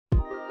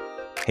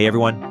Hey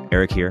everyone,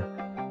 Eric here.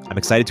 I'm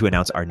excited to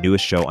announce our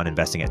newest show on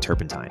investing at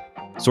Turpentine,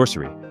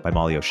 Sorcery by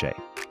Molly O'Shea.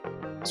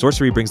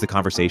 Sorcery brings the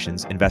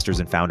conversations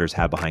investors and founders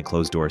have behind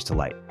closed doors to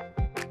light.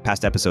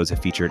 Past episodes have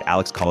featured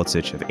Alex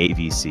Kolicic of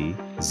AVC,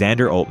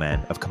 Xander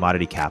Altman of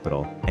Commodity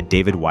Capital, and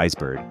David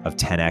Weisberg of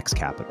 10X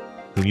Capital,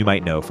 whom you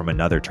might know from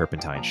another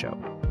Turpentine show.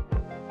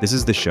 This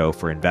is the show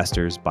for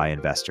investors by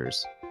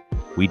investors.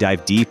 We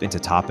dive deep into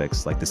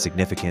topics like the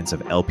significance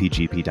of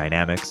LPGP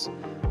dynamics,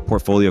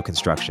 portfolio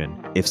construction,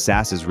 if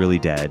SaaS is really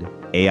dead,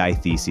 AI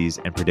theses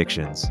and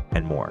predictions,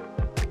 and more.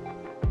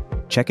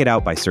 Check it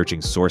out by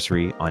searching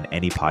Sorcery on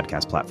any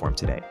podcast platform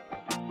today.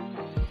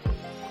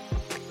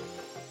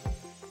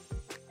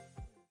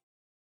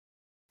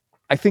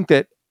 I think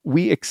that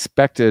we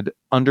expected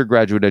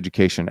undergraduate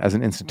education as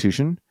an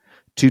institution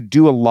to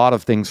do a lot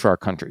of things for our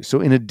country.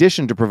 So in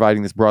addition to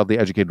providing this broadly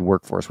educated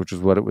workforce, which is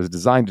what it was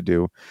designed to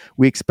do,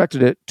 we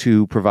expected it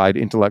to provide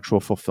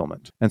intellectual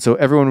fulfillment. And so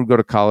everyone would go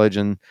to college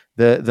and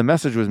the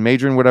message was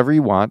major in whatever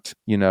you want,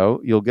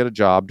 you'll get a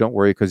job, don't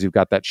worry, because you've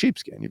got that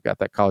sheepskin, you've got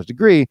that college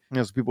degree.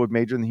 So people would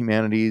major in the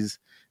humanities,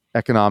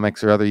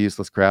 economics, or other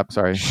useless crap.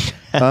 Sorry.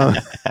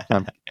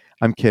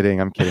 I'm kidding.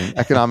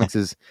 Economics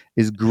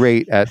is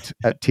great at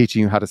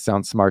teaching you how to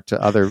sound smart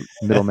to other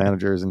middle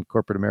managers in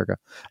corporate America.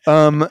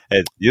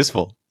 It's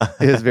useful.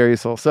 It is very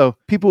useful. So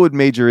people would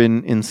major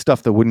in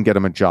stuff that wouldn't get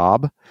them a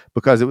job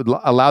because it would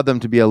allow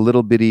them to be a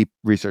little bitty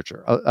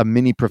researcher, a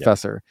mini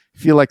professor.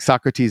 Yep. Feel like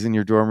Socrates in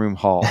your dorm room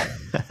hall,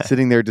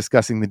 sitting there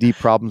discussing the deep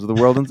problems of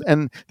the world.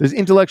 And there's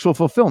intellectual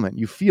fulfillment.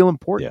 You feel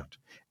important. Yeah.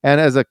 And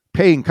as a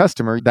paying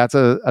customer, that's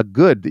a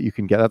good that you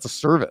can get. That's a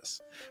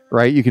service,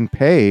 right? You can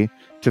pay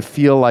to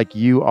feel like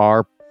you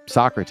are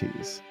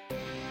Socrates.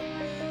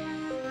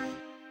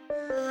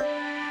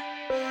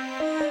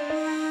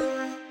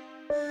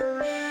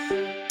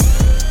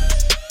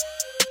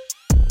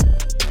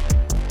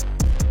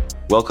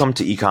 Welcome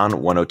to Econ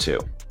 102,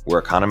 where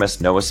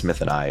economist Noah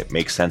Smith and I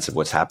make sense of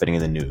what's happening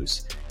in the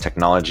news,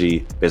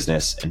 technology,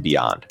 business, and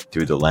beyond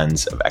through the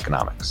lens of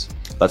economics.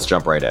 Let's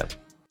jump right in.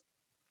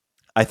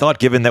 I thought,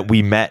 given that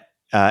we met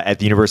at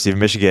the University of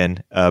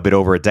Michigan a bit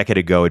over a decade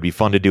ago, it'd be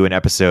fun to do an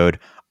episode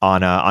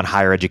on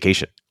higher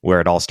education, where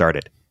it all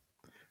started.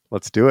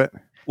 Let's do it.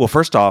 Well,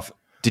 first off,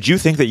 did you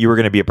think that you were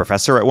going to be a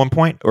professor at one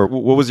point, or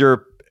what was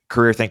your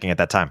career thinking at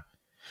that time?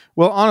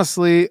 Well,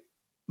 honestly,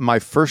 my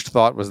first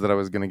thought was that I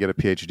was going to get a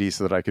PhD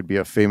so that I could be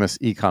a famous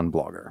econ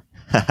blogger.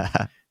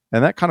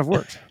 And that kind of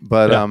worked.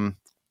 But yeah.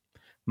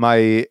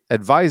 My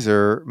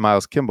advisor,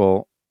 Miles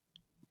Kimball,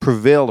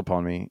 prevailed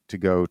upon me to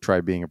go try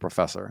being a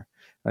professor.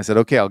 I said,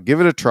 okay, I'll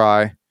give it a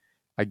try.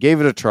 I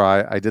gave it a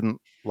try. I didn't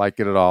like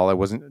it at all. I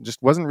wasn't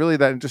really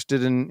that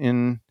interested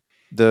in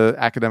the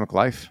academic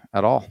life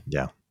at all.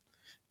 Yeah.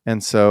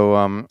 And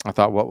so I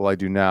thought, what will I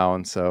do now?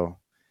 And so,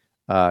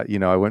 I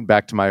went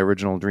back to my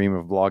original dream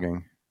of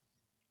blogging.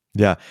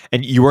 Yeah.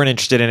 And you weren't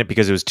interested in it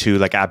because it was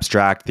too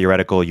abstract,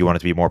 theoretical. You wanted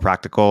to be more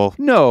practical.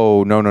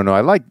 No.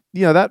 I like,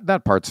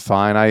 that part's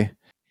fine.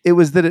 It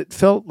was that it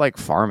felt like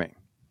farming.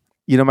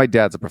 My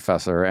dad's a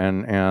professor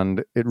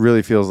and it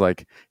really feels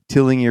like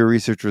tilling your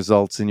research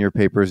results in your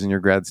papers and your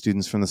grad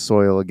students from the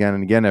soil again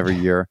and again every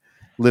year,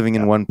 living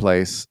in one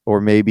place or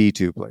maybe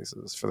two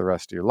places for the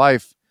rest of your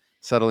life,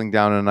 settling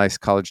down in a nice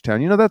college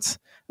town. That's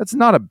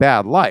not a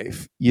bad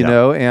life,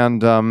 know,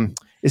 and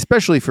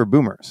especially for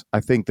boomers. I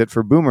think that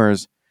for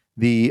boomers,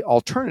 the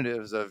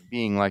alternatives of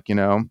being like,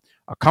 a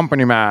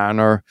company man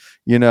or,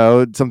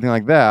 something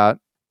like that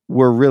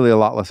were really a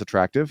lot less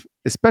attractive,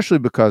 especially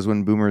because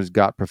when boomers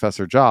got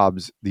professor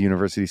jobs, the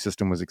university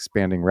system was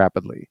expanding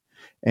rapidly.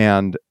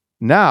 And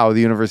now the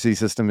university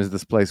system is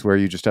this place where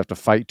you just have to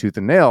fight tooth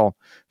and nail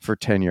for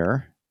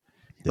tenure,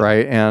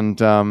 right?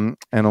 And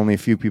only a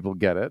few people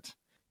get it.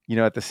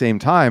 At the same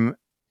time,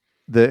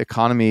 the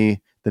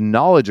economy, the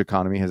knowledge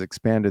economy has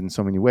expanded in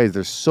so many ways.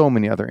 There's so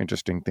many other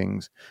interesting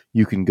things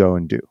you can go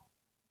and do.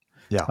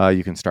 Yeah.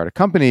 You can start a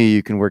company,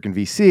 you can work in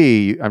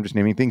VC. I'm just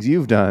naming things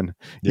you've done.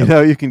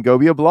 Yep. You can go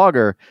be a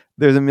blogger.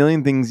 There's a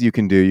million things you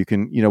can do. You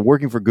can,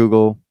 working for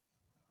Google,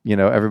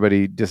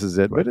 everybody disses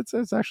it, but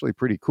it's actually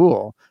pretty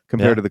cool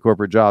compared to the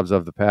corporate jobs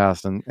of the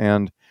past.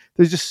 And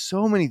there's just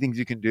so many things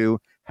you can do.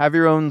 Have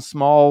your own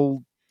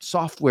small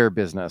software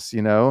business,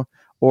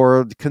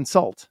 or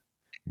consult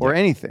or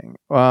anything.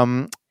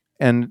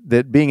 And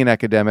that being an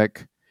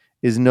academic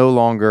is no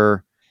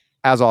longer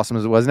as awesome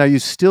as it was. Now you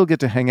still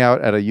get to hang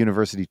out at a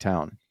university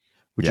town,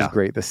 which is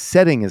great. The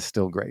setting is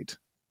still great.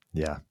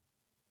 Yeah.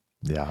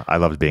 Yeah. I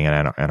loved being in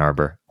Ann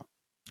Arbor.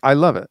 I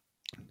love it.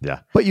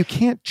 Yeah. But you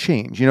can't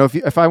change.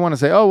 If I want to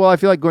say, oh, well, I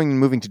feel like going and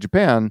moving to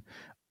Japan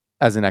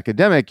as an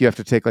academic, you have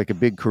to take like a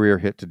big career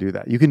hit to do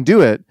that. You can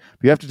do it,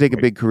 but you have to take a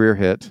big career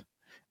hit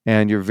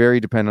and you're very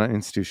dependent on an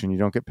institution. You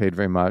don't get paid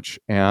very much.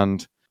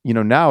 And,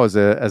 now as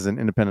an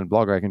independent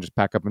blogger, I can just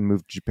pack up and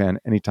move to Japan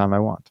anytime I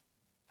want.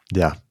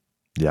 Yeah.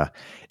 Yeah.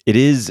 It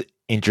is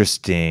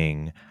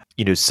interesting.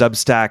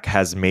 Substack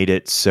has made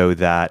it so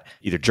that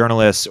either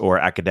journalists or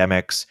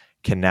academics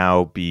can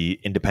now be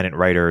independent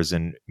writers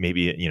and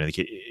maybe, in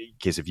the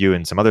case of you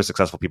and some other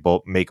successful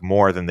people, make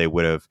more than they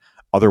would have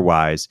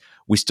otherwise,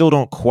 we still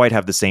don't quite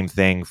have the same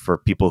thing for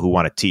people who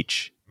want to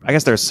teach. I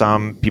guess there's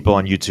some people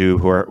on YouTube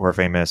who are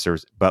famous,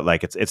 but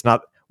like it's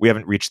not. We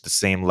haven't reached the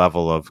same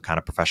level of kind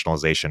of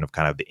professionalization of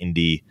kind of the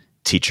indie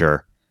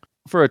teacher.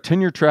 For a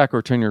tenure track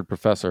or tenured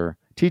professor,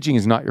 teaching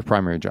is not your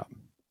primary job.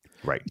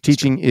 Right.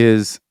 Teaching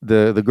is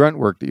the grunt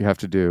work that you have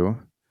to do,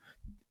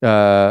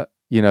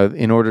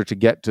 in order to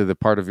get to the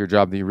part of your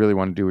job that you really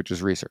want to do, which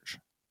is research.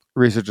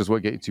 Research is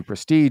what gets you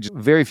prestige.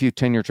 Very few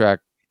tenure track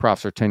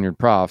profs or tenured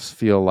profs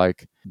feel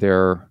like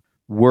their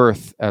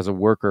worth as a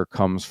worker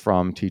comes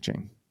from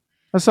teaching.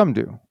 Some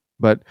do,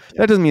 but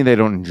that doesn't mean they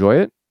don't enjoy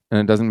it. And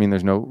it doesn't mean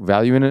there's no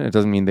value in it. It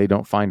doesn't mean they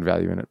don't find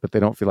value in it, but they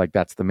don't feel like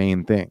that's the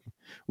main thing.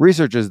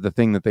 Research is the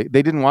thing that they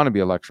didn't want to be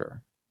a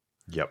lecturer.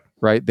 Yep.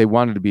 Right? They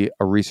wanted to be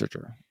a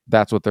researcher.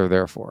 That's what they're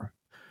there for.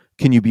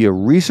 Can you be a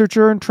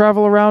researcher and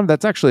travel around?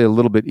 That's actually a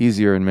little bit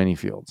easier in many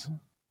fields,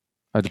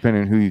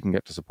 depending on who you can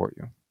get to support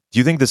you. Do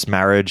you think this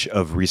marriage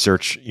of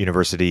research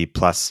university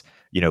plus,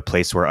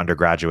 place where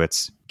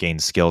undergraduates gain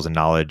skills and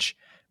knowledge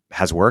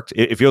has worked?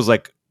 It feels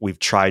like we've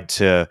tried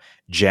to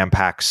jam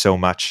pack so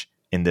much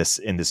in this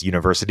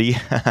university.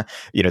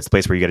 It's a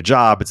place where you get a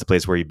job. It's a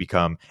place where you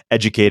become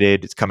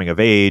educated. It's coming of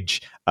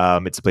age.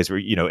 It's a place where,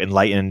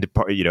 enlightened,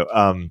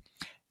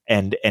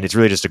 and it's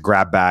really just a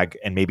grab bag.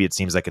 And maybe it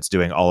seems like it's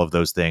doing all of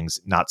those things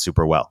not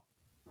super well.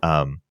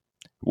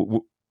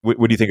 What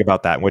do you think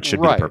about that? What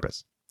should be the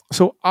purpose?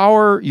 So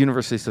our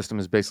university system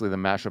is basically the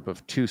mashup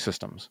of two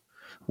systems,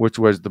 which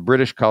was the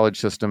British college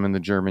system and the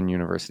German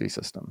university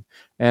system.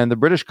 And the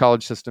British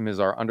college system is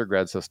our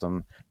undergrad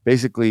system.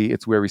 Basically,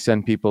 it's where we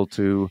send people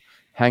to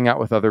hang out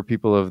with other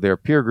people of their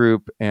peer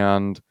group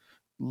and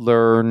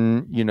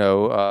learn,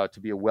 to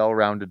be a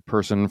well-rounded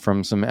person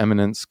from some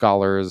eminent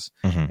scholars.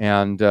 Mm-hmm.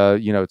 And,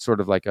 it's sort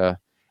of like a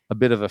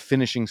bit of a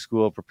finishing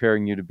school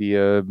preparing you to be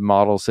a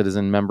model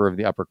citizen member of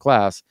the upper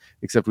class,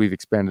 except we've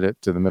expanded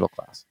it to the middle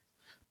class,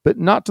 but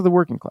not to the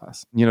working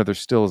class. There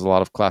still is a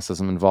lot of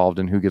classism involved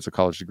in who gets a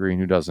college degree and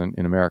who doesn't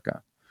in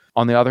America.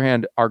 On the other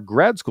hand, our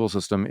grad school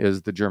system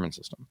is the German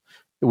system,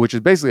 which is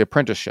basically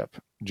apprenticeship.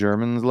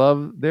 Germans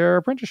love their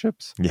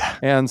apprenticeships. Yeah.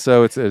 And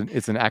so it's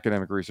an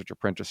academic research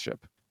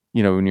apprenticeship.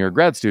 When you're a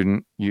grad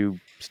student, you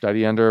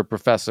study under a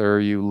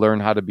professor, you learn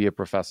how to be a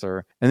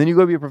professor, and then you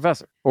go be a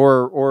professor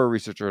or a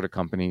researcher at a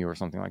company or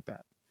something like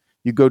that.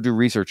 You go do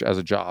research as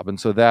a job. And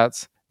so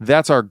that's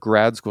our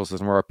grad school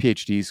system or our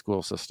PhD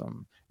school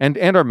system and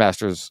our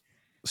master's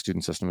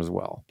student system as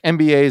well.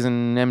 MBAs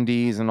and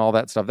MDs and all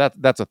that stuff.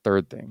 That's a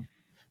third thing.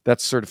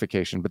 That's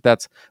certification.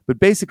 But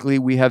basically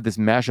we have this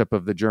mashup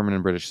of the German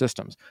and British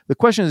systems. The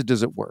question is,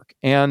 does it work?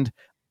 And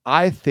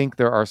I think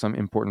there are some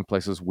important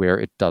places where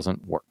it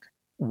doesn't work.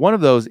 One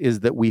of those is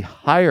that we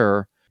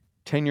hire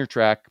tenure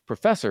track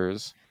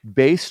professors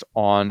based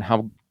on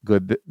how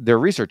good their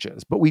research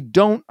is, but we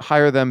don't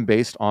hire them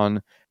based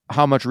on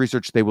how much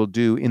research they will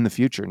do in the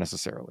future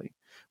necessarily.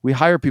 We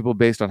hire people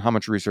based on how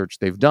much research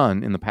they've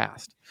done in the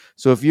past.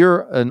 So if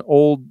you're an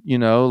old,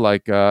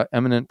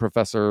 eminent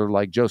professor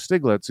like Joe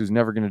Stiglitz, who's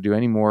never going to do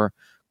any more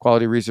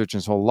quality research in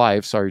his whole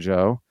life, sorry,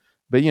 Joe,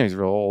 but he's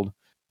real old.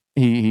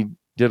 He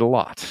did a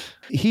lot.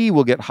 He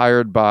will get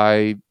hired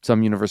by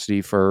some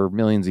university for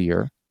millions a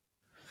year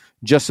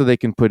just so they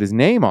can put his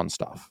name on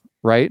stuff,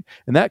 right?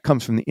 And that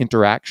comes from the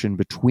interaction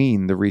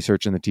between the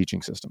research and the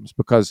teaching systems,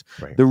 because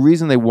the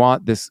reason they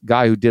want this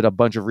guy who did a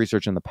bunch of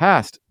research in the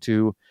past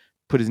to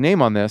put his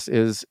name on this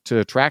is to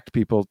attract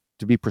people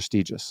to be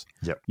prestigious.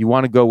 Yep. You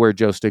want to go where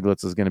Joe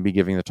Stiglitz is going to be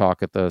giving the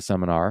talk at the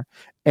seminar,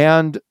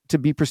 and to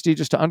be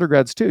prestigious to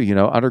undergrads too.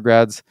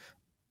 Undergrads,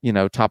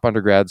 top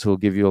undergrads who will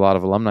give you a lot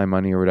of alumni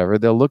money or whatever,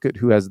 they'll look at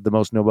who has the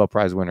most Nobel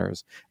Prize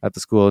winners at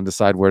the school and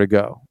decide where to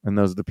go. And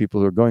those are the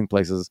people who are going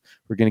places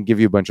who are going to give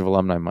you a bunch of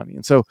alumni money.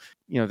 And so,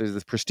 there's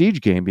this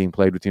prestige game being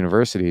played with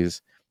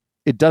universities.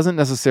 It doesn't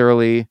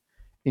necessarily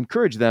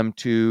encourage them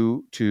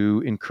to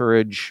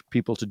encourage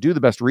people to do the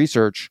best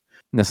research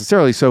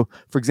necessarily. So,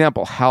 for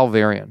example, Hal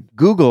Varian.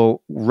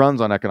 Google runs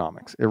on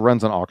economics. It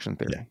runs on auction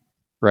theory,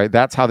 right?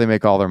 That's how they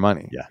make all their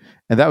money. Yeah.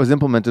 And that was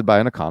implemented by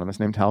an economist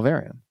named Hal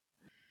Varian.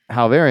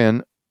 Hal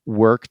Varian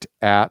worked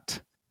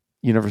at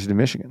University of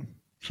Michigan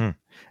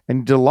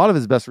and did a lot of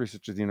his best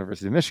research at the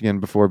University of Michigan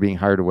before being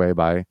hired away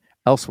by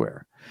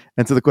elsewhere.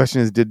 And so the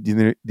question is, did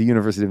the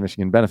University of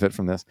Michigan benefit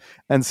from this?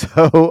 And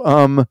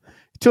so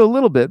to a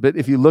little bit, but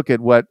if you look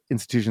at what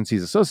institutions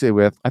he's associated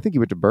with, I think he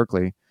went to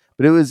Berkeley,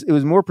 but it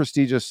was more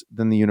prestigious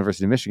than the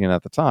University of Michigan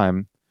at the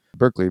time.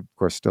 Berkeley, of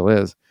course, still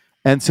is.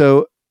 And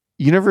so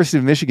University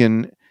of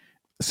Michigan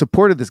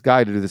supported this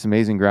guy to do this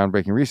amazing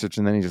groundbreaking research,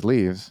 and then he just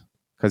leaves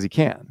because he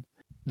can.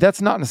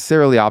 That's not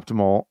necessarily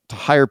optimal to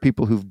hire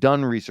people who've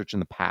done research in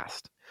the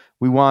past.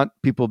 We want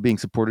people being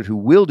supported who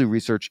will do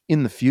research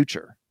in the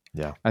future.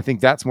 Yeah. I think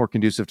that's more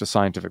conducive to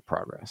scientific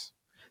progress.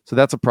 So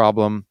that's a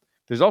problem.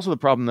 There's also the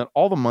problem that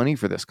all the money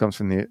for this comes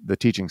from the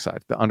teaching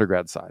side, the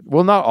undergrad side.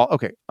 Well, not all.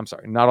 Okay, I'm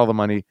sorry. Not all the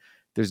money.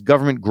 There's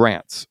government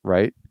grants,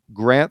 right?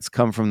 Grants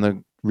come from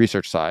the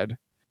research side.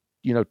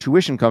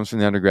 Tuition comes from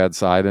the undergrad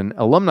side, and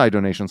alumni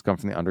donations come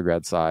from the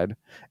undergrad side,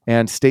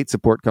 and state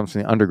support comes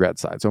from the undergrad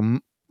side. So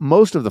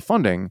most of the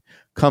funding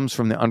comes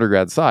from the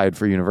undergrad side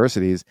for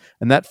universities,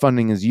 and that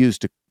funding is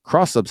used to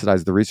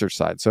cross-subsidize the research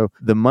side. So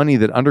the money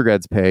that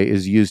undergrads pay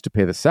is used to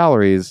pay the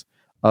salaries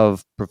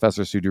of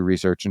professors who do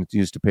research, and it's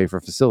used to pay for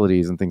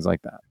facilities and things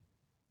like that.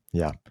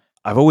 Yeah.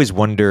 I've always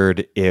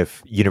wondered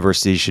if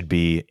universities should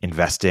be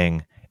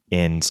investing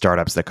in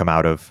startups that come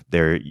out of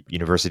their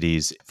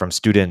universities from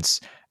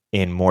students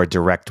in more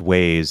direct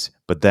ways.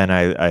 But then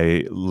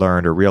I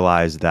learned or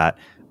realized that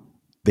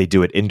they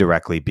do it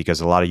indirectly because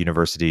a lot of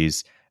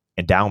universities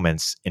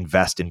endowments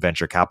invest in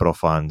venture capital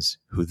funds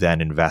who then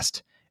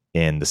invest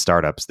in the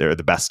startups. They're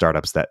the best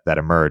startups that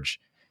emerge.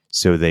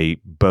 So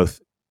they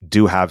both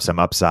do have some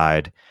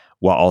upside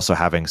while also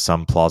having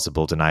some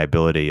plausible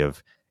deniability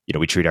of,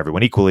 we treat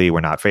everyone equally.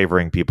 We're not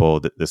favoring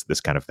people,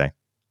 this kind of thing.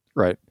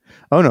 Right.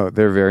 Oh, no,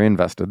 they're very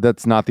invested.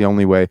 That's not the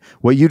only way.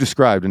 What you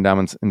described,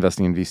 endowments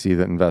investing in VC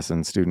that invests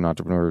in student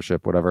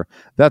entrepreneurship, whatever,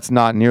 that's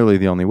not nearly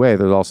the only way.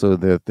 There's also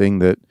the thing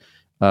that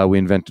we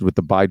invented with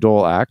the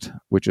Bayh-Dole Act,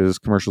 which is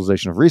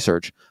commercialization of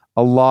research.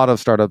 A lot of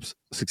startups,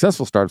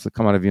 successful startups that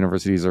come out of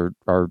universities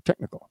are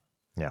technical.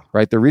 Yeah.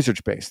 Right. They're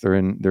research based. They're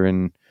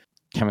in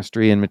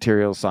chemistry and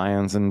materials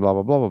science and blah,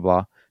 blah, blah, blah,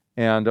 blah,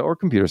 and or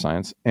computer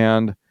science.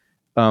 And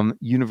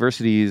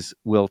universities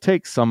will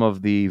take some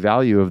of the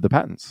value of the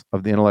patents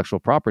of the intellectual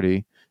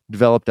property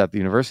developed at the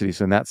university.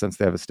 So in that sense,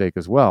 they have a stake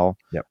as well.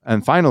 Yep.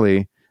 And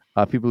finally,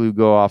 people who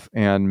go off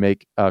and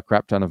make a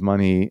crap ton of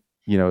money,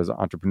 as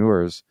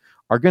entrepreneurs,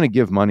 are going to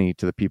give money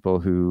to the people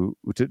to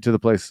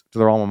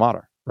their alma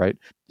mater, right?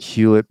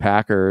 Hewlett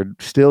Packard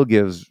still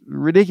gives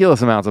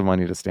ridiculous amounts of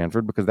money to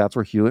Stanford because that's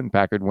where Hewlett and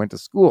Packard went to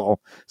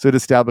school. So it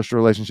established a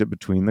relationship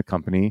between the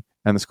company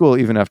and the school,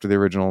 even after the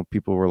original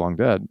people were long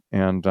dead.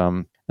 And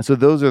so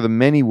those are the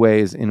many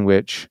ways in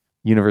which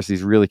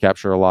universities really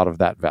capture a lot of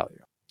that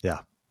value. Yeah.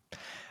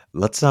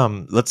 Let's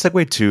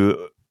segue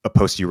to a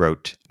post you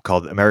wrote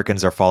called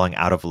 "Americans Are Falling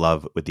Out of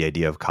Love with the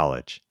Idea of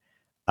College."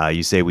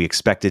 You say we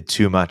expected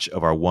too much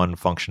of our one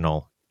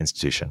functional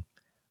institution.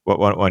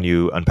 Why don't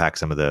you unpack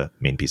some of the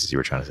main pieces you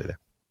were trying to say there?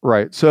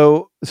 Right.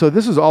 So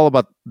this is all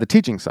about the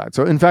teaching side.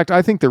 So in fact,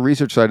 I think the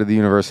research side of the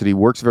university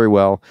works very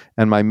well.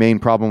 And my main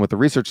problem with the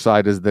research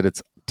side is that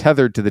it's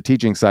tethered to the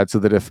teaching side so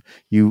that if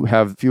you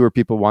have fewer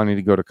people wanting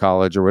to go to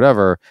college or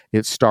whatever,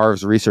 it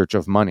starves research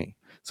of money.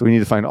 So we need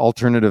to find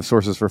alternative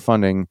sources for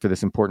funding for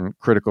this important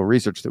critical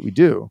research that we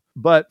do.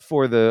 But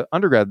for the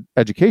undergrad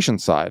education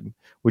side,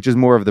 which is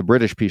more of the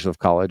British piece of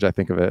college, I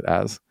think of it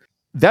as,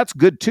 that's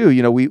good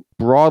too. We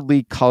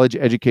broadly college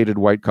educated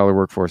white collar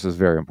workforce is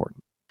very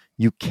important.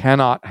 You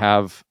cannot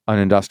have an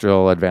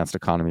industrial advanced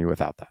economy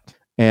without that.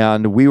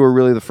 And we were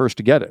really the first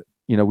to get it.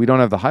 We don't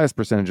have the highest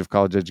percentage of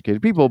college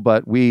educated people,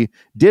 but we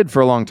did for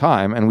a long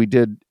time, and we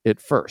did it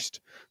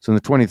first. So in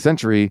the 20th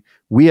century,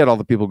 we had all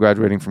the people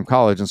graduating from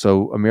college. And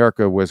so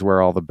America was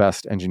where all the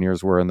best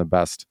engineers were and the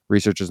best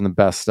researchers and the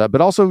best, but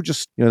also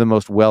just, the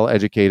most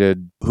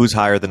well-educated. Who's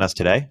higher than us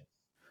today?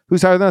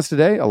 Who's higher than us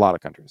today? A lot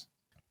of countries.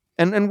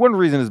 And one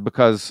reason is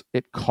because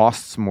it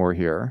costs more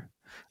here.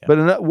 Yeah.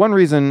 But one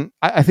reason,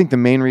 I think the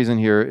main reason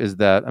here is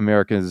that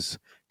America's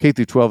K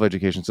through 12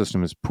 education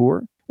system is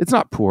poor. It's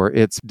not poor,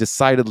 it's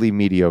decidedly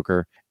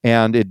mediocre,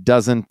 and it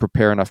doesn't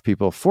prepare enough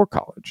people for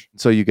college.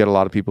 So you get a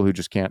lot of people who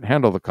just can't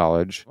handle the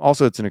college.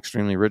 Also, it's an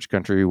extremely rich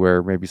country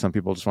where maybe some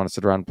people just want to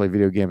sit around and play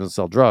video games and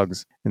sell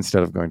drugs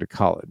instead of going to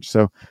college.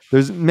 So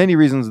there's many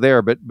reasons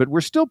there, but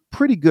we're still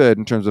pretty good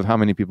in terms of how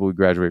many people we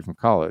graduate from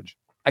college.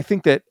 I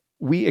think that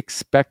we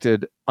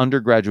expected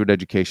undergraduate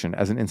education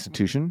as an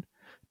institution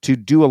to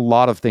do a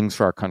lot of things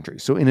for our country.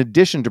 So in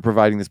addition to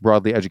providing this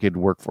broadly educated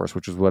workforce,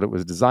 which is what it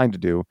was designed to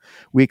do,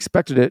 we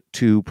expected it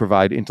to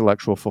provide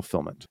intellectual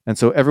fulfillment. And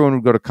so everyone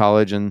would go to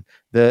college, and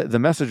the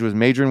message was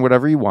major in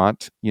whatever you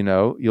want.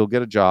 You'll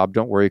get a job.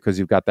 Don't worry, because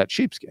you've got that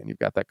sheepskin. You've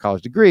got that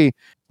college degree.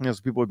 So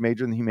people would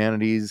major in the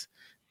humanities,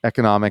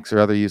 economics, or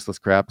other useless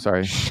crap.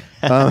 Sorry.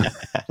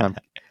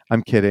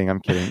 I'm kidding.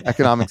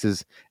 Economics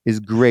is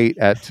great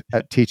at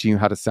teaching you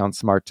how to sound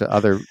smart to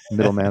other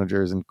middle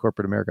managers in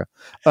corporate America.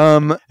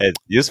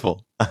 It's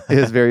useful. It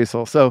is very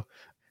useful. So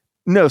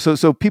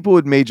people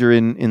would major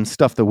in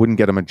stuff that wouldn't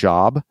get them a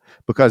job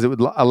because it would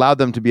allow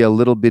them to be a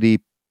little bitty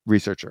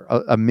researcher,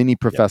 a mini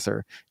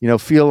professor. Yep.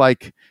 Feel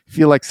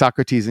like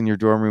Socrates in your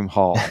dorm room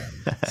hall,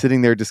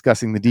 sitting there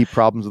discussing the deep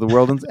problems of the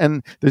world,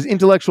 and there's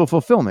intellectual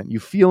fulfillment.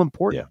 You feel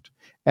important. Yeah.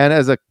 And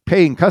as a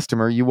paying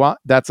customer,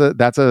 that's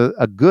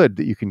a good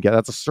that you can get.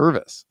 That's a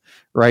service,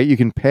 right? You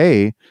can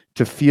pay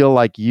to feel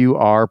like you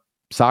are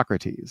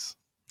Socrates.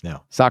 Yeah.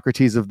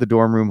 Socrates of the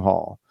dorm room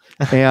hall.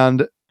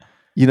 And,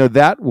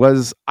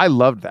 I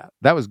loved that.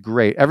 That was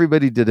great.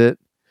 Everybody did it.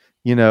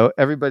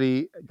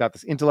 Everybody got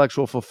this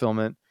intellectual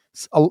fulfillment.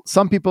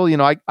 Some people,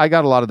 I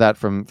got a lot of that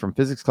from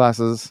physics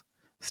classes,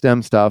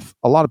 STEM stuff.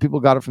 A lot of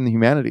people got it from the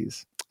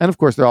humanities. And of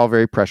course, they're all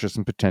very precious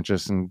and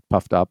pretentious and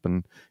puffed up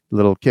and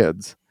little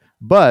kids.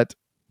 But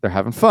they're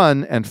having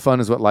fun, and fun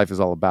is what life is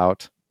all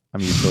about.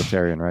 I'm a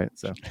utilitarian, right?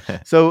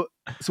 So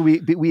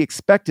we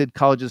expected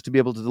colleges to be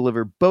able to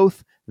deliver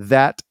both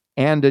that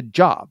and a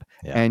job.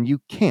 Yeah. And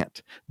you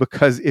can't,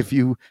 because if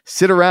you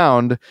sit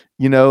around,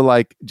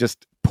 like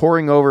just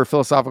poring over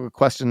philosophical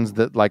questions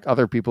that like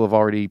other people have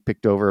already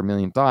picked over a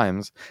million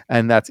times,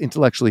 and that's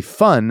intellectually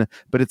fun,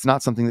 but it's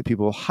not something that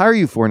people will hire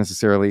you for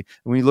necessarily.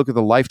 And when you look at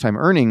the lifetime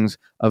earnings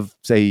of,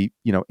 say,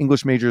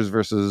 English majors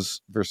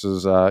versus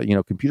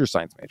computer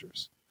science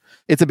majors,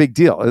 it's a big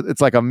deal.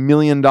 It's like $1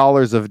 million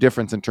of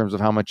difference in terms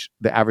of how much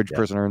the average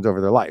person earns over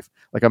their life.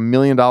 Like $1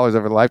 million over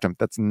the lifetime.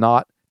 That's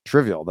not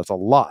trivial. That's a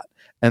lot.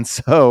 And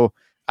so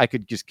I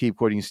could just keep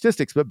quoting you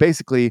statistics, but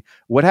basically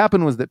what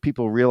happened was that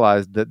people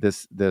realized that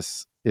this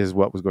is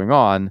what was going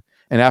on.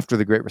 And after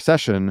the Great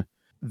Recession,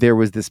 there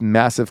was this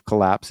massive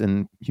collapse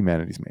in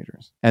humanities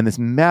majors and this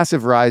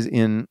massive rise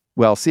in,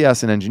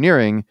 CS and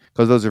engineering,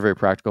 because those are very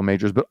practical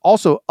majors, but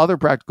also other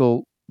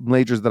practical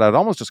majors that I'd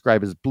almost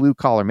describe as blue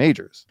collar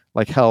majors,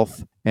 like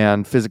health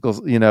and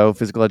physical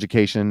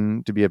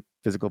education, to be a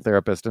physical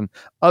therapist, and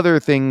other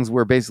things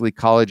where basically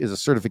college is a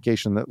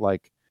certification that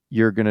like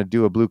you're going to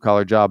do a blue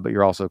collar job, but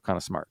you're also kind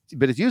of smart,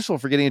 but it's useful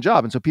for getting a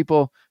job. And so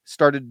people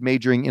started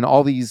majoring in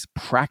all these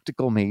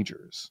practical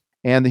majors,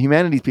 and the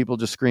humanities people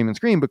just scream and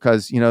scream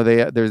because,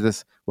 there's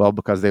this,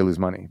 because they lose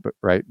money, but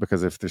right.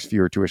 Because if there's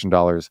fewer tuition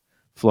dollars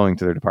flowing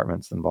to their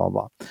departments, then blah,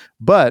 blah, blah.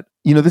 But,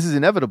 this is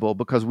inevitable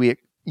because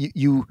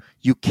you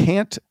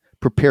can't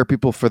prepare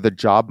people for the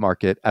job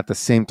market at the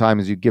same time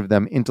as you give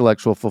them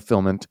intellectual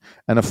fulfillment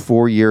and a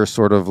 4-year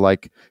sort of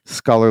like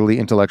scholarly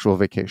intellectual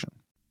vacation.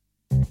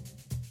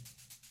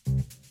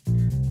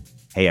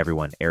 Hey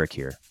everyone, Eric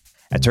here.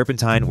 At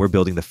Turpentine, we're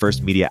building the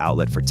first media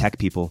outlet for tech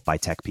people by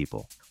tech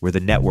people. We're the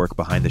network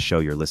behind the show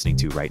you're listening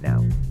to right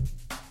now.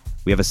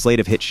 We have a slate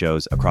of hit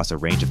shows across a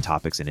range of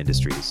topics and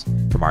industries,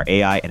 from our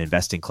AI and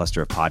investing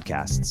cluster of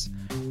podcasts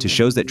to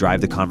shows that drive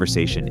the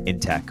conversation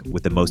in tech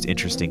with the most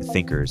interesting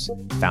thinkers,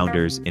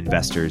 founders,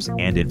 investors,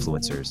 and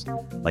influencers,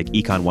 like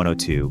Econ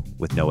 102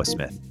 with Noah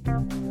Smith.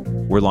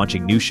 We're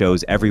launching new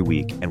shows every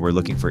week, and we're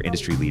looking for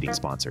industry-leading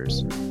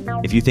sponsors.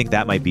 If you think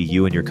that might be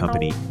you and your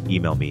company,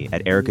 email me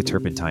at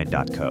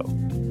ericaturpentine.co.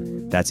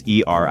 That's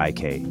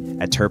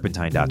ERIK at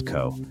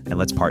turpentine.co, and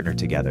let's partner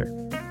together.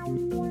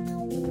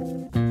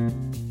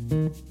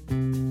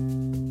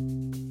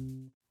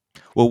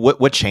 Well,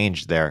 what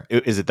changed there?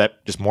 Is it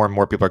that just more and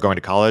more people are going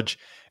to college,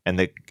 and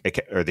the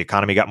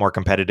economy got more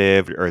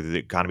competitive, or the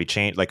economy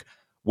changed? Like,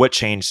 what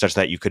changed such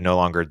that you could no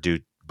longer do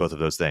both of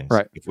those things,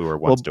 right, if we were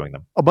once doing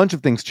them? A bunch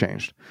of things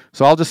changed.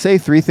 So I'll just say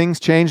 3 things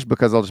changed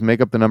because I'll just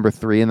make up the number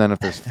 3, and then if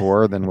there's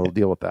 4, then we'll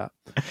deal with that.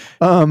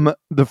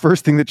 The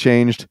first thing that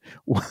changed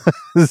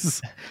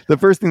was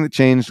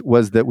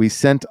that we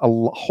sent a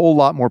whole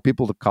lot more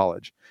people to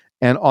college,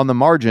 and on the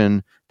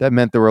margin, that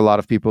meant there were a lot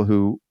of people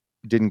who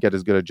didn't get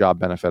as good a job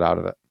benefit out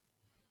of it.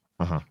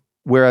 Uh-huh.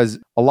 Whereas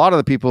a lot of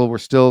the people were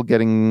still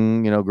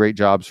getting, great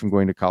jobs from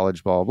going to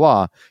college, blah, blah,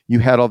 blah. You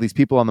had all these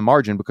people on the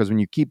margin because when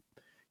you keep,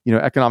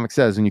 economics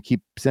says when you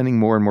keep sending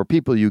more and more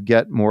people, you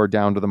get more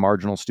down to the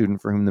marginal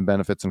student for whom the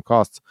benefits and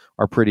costs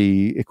are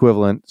pretty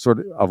equivalent, sort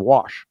of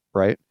wash,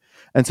 right?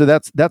 And so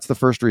that's the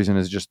first reason,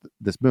 is just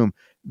this boom.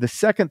 The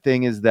second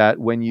thing is that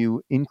when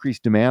you increase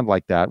demand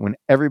like that, when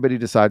everybody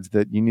decides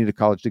that you need a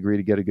college degree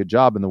to get a good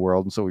job in the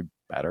world, and so we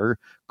better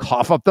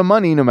cough up the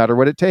money no matter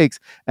what it takes.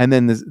 And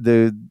then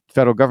the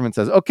federal government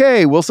says,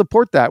 okay, we'll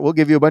support that. We'll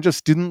give you a bunch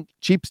of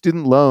cheap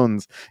student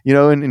loans,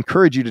 and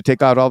encourage you to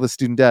take out all the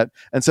student debt.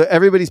 And so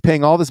everybody's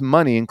paying all this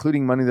money,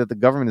 including money that the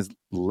government is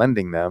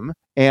lending them,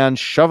 and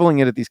shoveling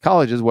it at these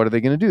colleges. What are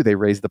they going to do? They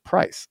raise the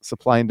price,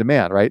 supply and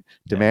demand, right?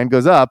 Demand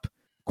goes up,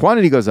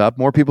 quantity goes up,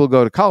 more people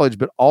go to college,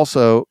 but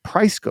also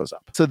price goes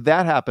up. So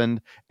that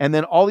happened. And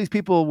then all these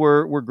people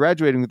were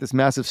graduating with this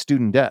massive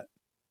student debt.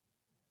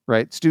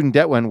 Right? Student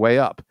debt went way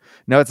up.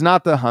 Now, it's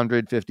not the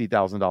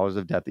 $150,000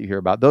 of debt that you hear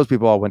about. Those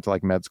people all went to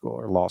like med school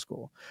or law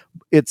school.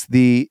 It's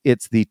the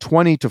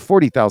 $20,000 to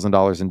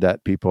 $40,000 in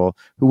debt people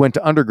who went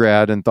to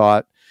undergrad and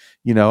thought,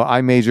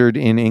 I majored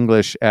in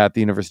English at the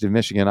University of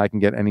Michigan. I can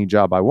get any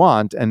job I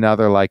want. And now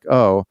they're like,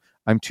 oh,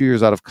 I'm 2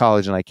 years out of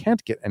college and I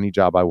can't get any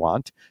job I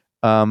want.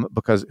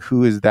 Because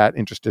who is that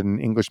interested in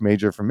English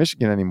major from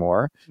Michigan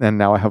anymore? And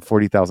now I have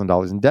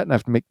 $40,000 in debt and I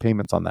have to make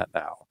payments on that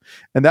now.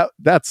 And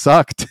that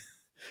sucked.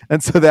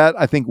 And so that,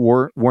 I think,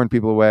 warned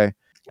people away.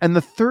 And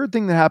the third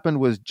thing that happened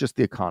was just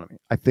the economy.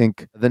 I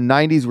think the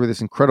 90s were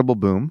this incredible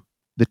boom.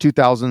 The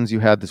 2000s, you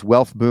had this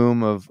wealth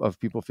boom of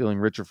people feeling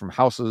richer from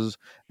houses.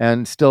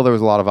 And still there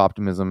was a lot of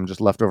optimism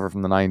just left over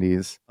from the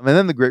 90s. And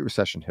then the Great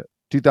Recession hit.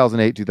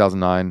 2008,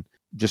 2009,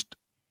 just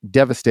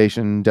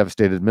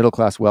devastated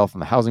middle-class wealth in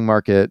the housing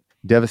market,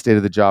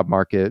 devastated the job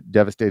market,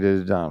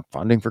 devastated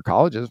funding for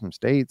colleges from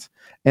states.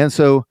 And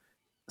so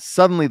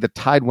suddenly the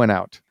tide went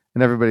out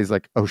and everybody's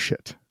like, oh,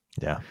 shit.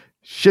 Yeah.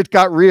 Shit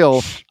got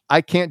real. I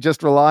can't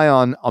just rely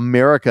on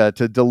America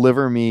to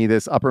deliver me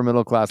this upper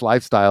middle class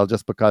lifestyle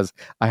just because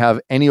I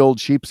have any old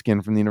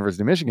sheepskin from the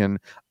University of Michigan.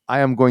 I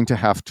am going to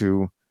have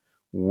to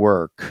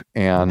work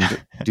and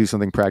do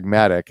something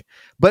pragmatic.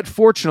 But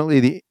fortunately,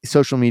 the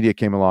social media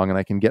came along, and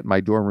I can get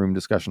my dorm room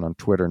discussion on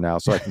Twitter now.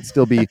 So I can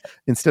still be,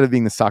 instead of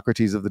being the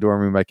Socrates of the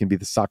dorm room, I can be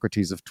the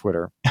Socrates of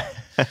Twitter.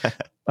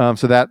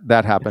 So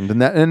that happened,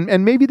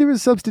 and maybe there was a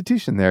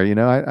substitution there.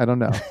 I don't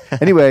know.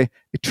 Anyway,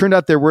 it turned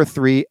out there were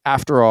 3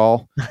 after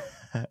all.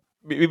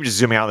 Maybe just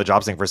zooming out on the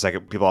jobs thing for a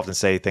second. People often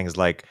say things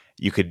like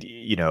you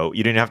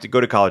didn't have to go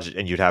to college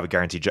and you'd have a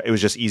guaranteed job. It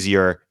was just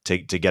easier to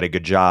get a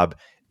good job.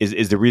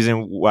 Is the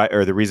reason why,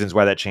 or the reasons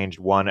why that changed?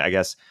 One, I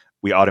guess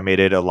we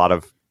automated a lot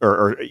of,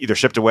 or either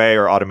shipped away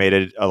or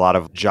automated a lot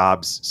of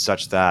jobs,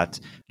 such that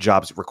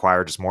jobs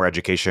require just more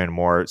education,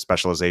 more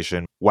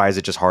specialization. Why is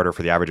it just harder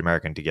for the average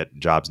American to get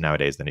jobs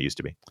nowadays than it used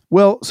to be?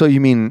 Well, so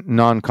you mean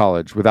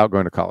non-college without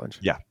going to college?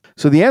 Yeah.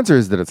 So the answer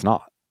is that it's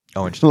not.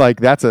 Oh, interesting. Like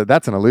that's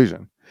an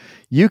illusion.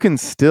 You can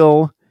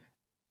still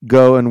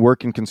go and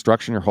work in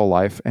construction your whole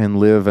life and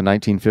live a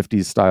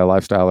 1950s style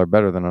lifestyle, or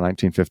better than a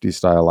 1950s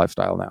style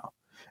lifestyle now.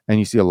 And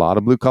you see a lot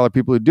of blue collar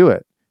people who do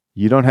it.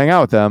 You don't hang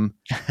out with them,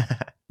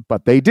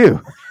 but they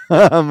do.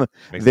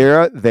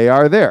 They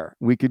are there.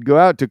 We could go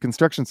out to a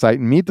construction site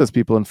and meet those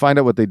people and find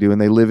out what they do. And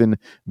they live in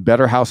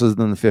better houses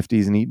than the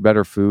 50s and eat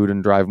better food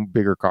and drive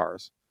bigger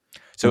cars.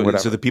 So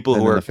the people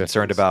who are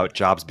concerned about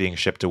jobs being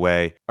shipped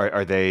away,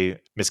 are they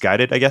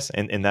misguided, I guess,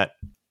 in that,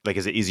 like,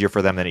 is it easier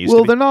for them than it used to be?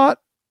 Well, they're not.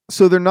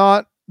 So they're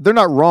not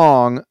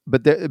wrong,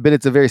 but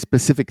it's a very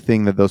specific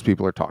thing that those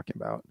people are talking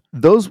about.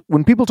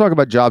 When people talk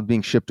about jobs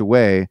being shipped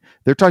away,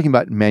 they're talking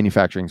about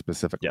manufacturing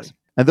specifically. Yes.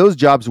 And those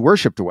jobs were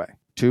shipped away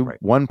to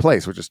one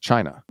place, which is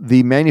China.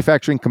 The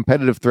manufacturing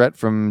competitive threat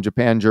from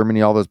Japan,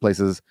 Germany, all those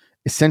places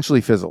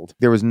essentially fizzled.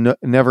 There was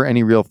never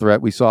any real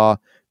threat. We saw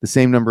the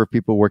same number of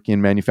people working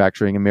in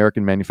manufacturing.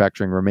 American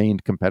manufacturing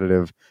remained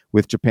competitive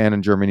with Japan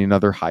and Germany and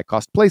other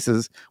high-cost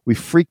places. We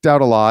freaked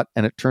out a lot,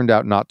 and it turned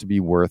out not to be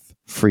worth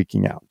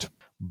freaking out.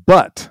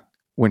 But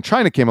when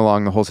China came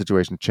along, the whole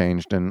situation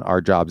changed, and our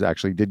jobs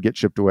actually did get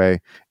shipped away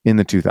in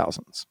the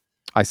 2000s.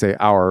 I say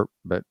our,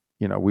 but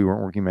we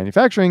weren't working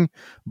manufacturing,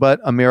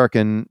 but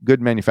American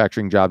good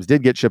manufacturing jobs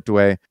did get shipped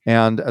away.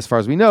 And as far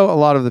as we know, a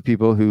lot of the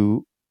people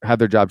who had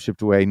their jobs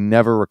shipped away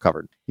never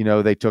recovered.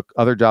 They took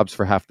other jobs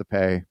for half the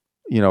pay,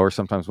 or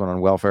sometimes went on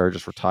welfare or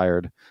just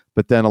retired.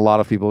 But then a lot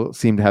of people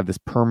seem to have this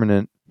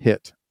permanent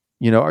hit.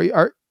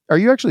 Are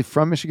you actually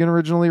from Michigan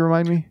originally?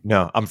 Remind me.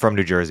 No, I'm from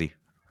New Jersey.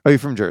 Oh, you're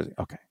from Jersey.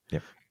 Okay.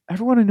 Yep.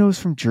 Everyone I know is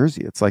from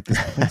Jersey. It's like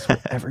this place where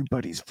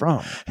everybody's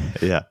from.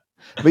 Yeah.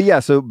 But yeah,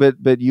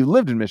 but you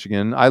lived in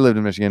Michigan. I lived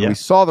in Michigan. Yeah. We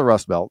saw the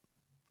Rust Belt.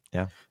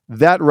 Yeah.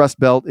 That Rust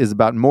Belt is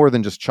about more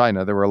than just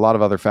China. There were a lot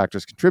of other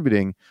factors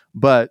contributing,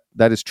 but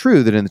that is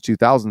true that in the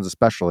 2000s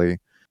especially,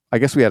 I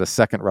guess we had a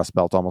second Rust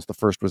Belt almost. The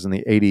first was in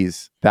the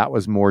 80s. That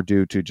was more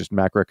due to just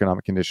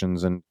macroeconomic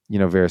conditions and,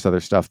 various other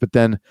stuff. But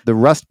then the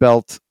Rust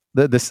Belt,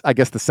 the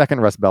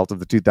second Rust Belt of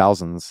the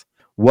 2000s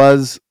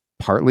was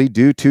partly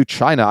due to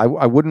China.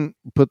 I wouldn't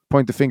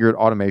point the finger at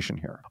automation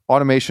here.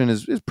 Automation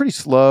is pretty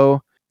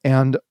slow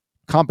and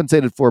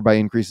compensated for by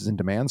increases in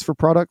demands for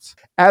products.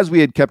 As we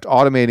had kept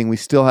automating, we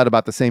still had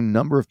about the same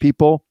number of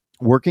people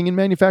working in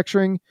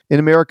manufacturing in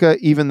America,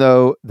 even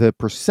though the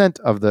percent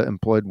of the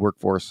employed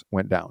workforce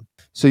went down.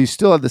 So you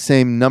still had the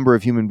same number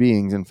of human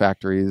beings in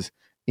factories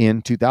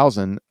in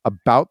 2000,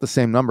 about the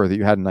same number that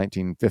you had in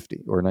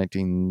 1950 or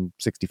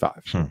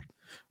 1965.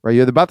 Right? You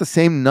had about the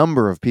same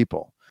number of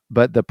people.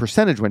 But the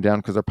percentage went down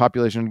because our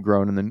population had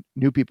grown and the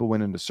new people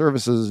went into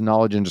services,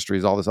 knowledge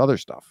industries, all this other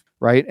stuff,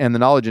 right? And the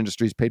knowledge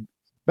industries paid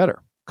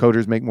better.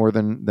 Coders make more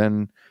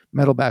than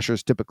metal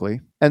bashers typically.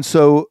 And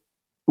so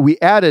we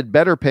added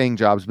better paying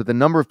jobs, but the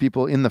number of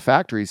people in the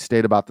factories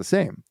stayed about the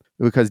same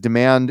because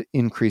demand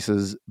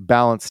increases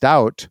balanced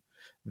out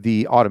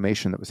the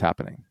automation that was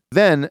happening.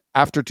 Then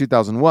after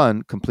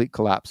 2001, complete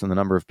collapse in the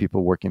number of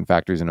people working in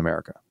factories in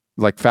America.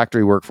 Like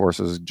factory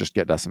workforces just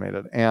get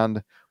decimated.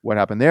 And what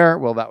happened there?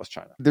 Well, that was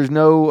China. There's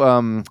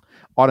no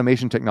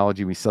automation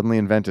technology we suddenly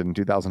invented in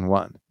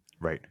 2001.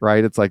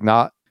 Right? It's like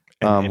not,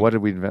 what did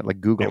we invent?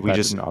 Like Google. We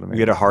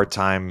had a hard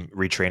time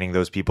retraining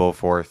those people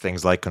for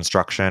things like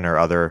construction or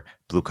other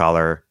blue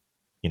collar,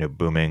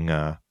 booming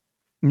No,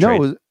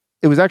 trade.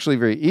 it was actually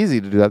very easy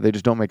to do that. They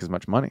just don't make as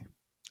much money.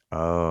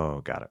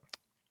 Oh, got it.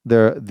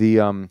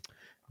 The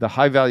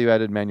high value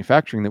added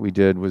manufacturing that we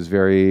did was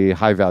very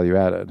high value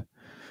added.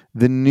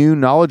 The new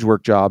knowledge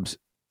work jobs,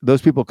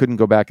 those people couldn't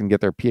go back and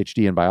get their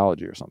PhD in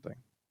biology or something.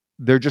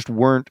 There just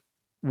weren't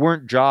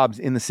jobs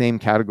in the same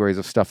categories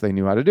of stuff they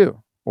knew how to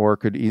do or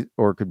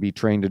could be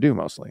trained to do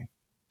mostly.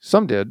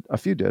 Some did, a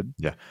few did.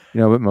 Yeah.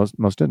 But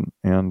most didn't.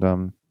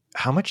 And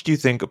how much do you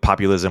think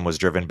populism was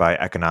driven by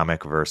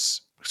economic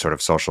versus sort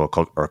of social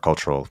or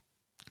cultural?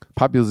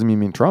 Populism, you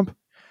mean Trump?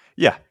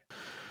 Yeah.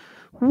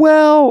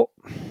 Well,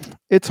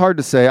 it's hard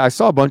to say. I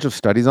saw a bunch of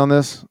studies on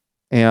this,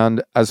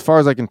 and as far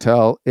as I can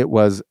tell, it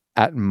was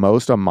at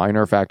most a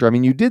minor factor. I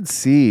mean, you did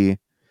see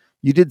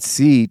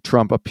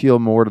Trump appeal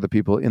more to the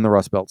people in the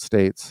Rust Belt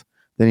states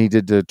than he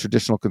did to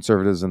traditional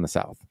conservatives in the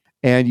South.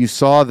 And you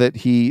saw that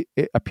he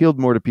appealed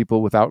more to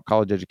people without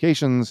college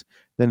educations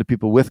than to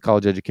people with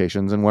college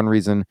educations. And one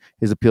reason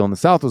his appeal in the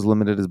South was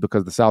limited is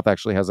because the South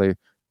actually has a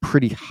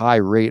pretty high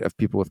rate of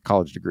people with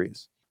college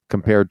degrees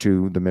compared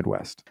to the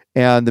Midwest.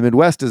 And the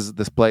Midwest is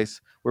this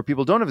place where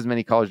people don't have as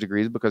many college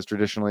degrees because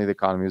traditionally the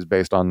economy is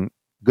based on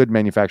good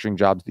manufacturing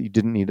jobs that you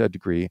didn't need a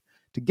degree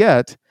to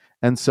get.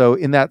 And so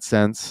in that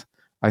sense,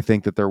 I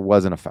think that there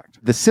was an effect.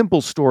 The simple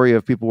story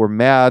of people were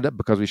mad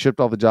because we shipped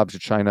all the jobs to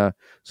China,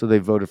 so they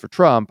voted for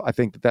Trump. I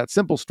think that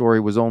simple story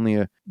was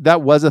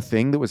that was a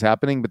thing that was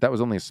happening, but that was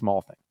only a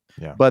small thing.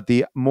 Yeah. But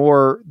the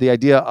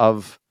idea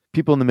of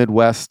people in the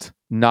Midwest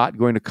not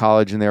going to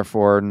college and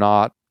therefore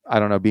not, I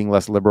don't know, being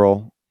less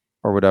liberal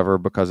or whatever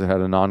because it had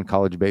a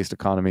non-college based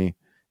economy,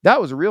 that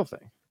was a real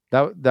thing.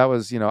 That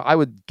was, I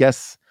would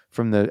guess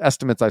from the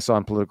estimates I saw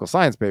in political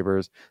science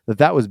papers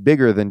that was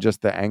bigger than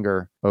just the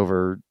anger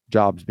over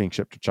jobs being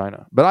shipped to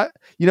China. But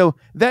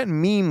that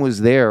meme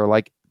was there.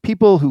 Like,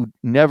 people who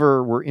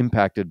never were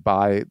impacted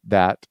by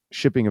that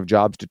shipping of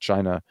jobs to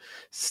China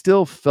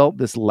still felt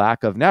this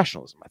lack of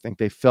nationalism. I think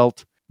they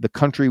felt the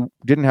country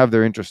didn't have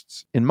their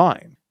interests in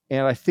mind.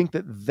 And I think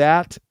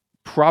that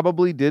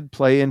probably did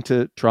play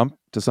into Trump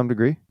to some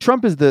degree.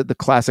 Trump is the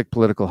classic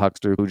political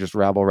huckster who just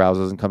rabble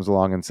rouses and comes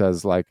along and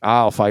says, like,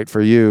 I'll fight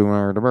for you.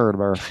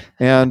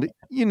 And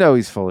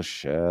he's full of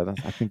shit.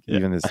 I think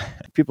even his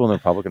people in the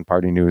Republican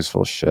Party knew he was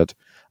full of shit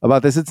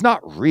about this. It's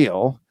not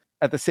real.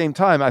 At the same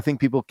time, I think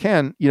people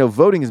can,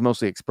 voting is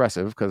mostly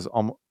expressive because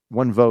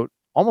one vote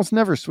almost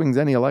never swings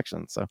any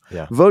election. So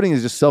voting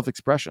is just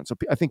self-expression. So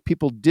I think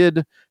people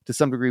did, to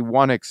some degree,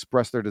 want to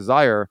express their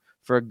desire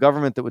for a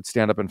government that would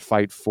stand up and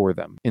fight for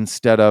them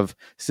instead of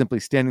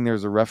simply standing there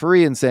as a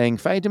referee and saying,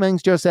 fight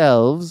amongst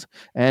yourselves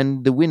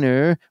and the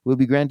winner will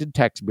be granted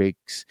tax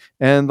breaks.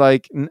 And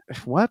like,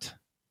 what?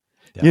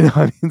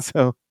 Yeah.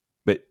 So.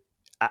 But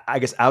I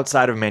guess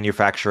outside of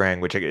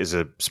manufacturing, which is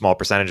a small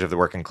percentage of the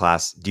working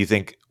class, do you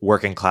think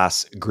working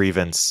class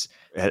grievance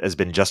has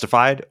been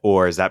justified,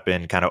 or has that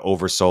been kind of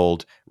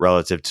oversold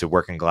relative to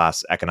working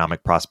class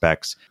economic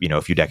prospects,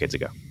 a few decades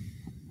ago?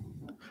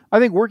 I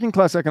think working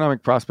class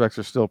economic prospects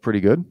are still pretty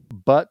good,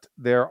 but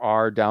there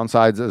are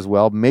downsides as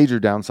well,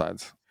 major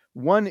downsides.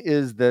 One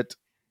is that,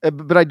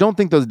 but I don't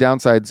think those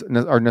downsides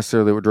are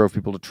necessarily what drove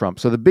people to Trump.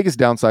 So the biggest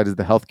downside is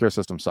the healthcare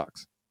system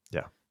sucks.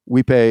 Yeah.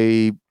 We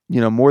pay,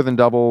 more than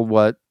double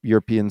what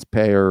Europeans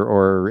pay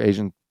or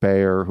Asian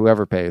pay or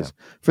whoever pays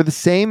for the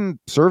same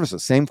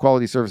services, same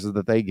quality services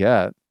that they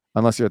get,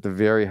 unless you're at the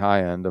very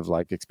high end of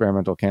like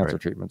experimental cancer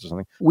treatments or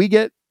something. We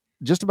get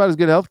just about as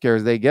good healthcare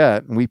as they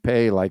get, and we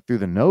pay like through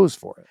the nose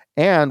for it.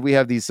 And we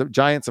have these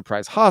giant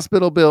surprise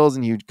hospital bills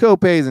and huge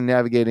copays and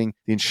navigating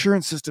the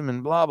insurance system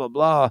and blah, blah,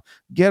 blah.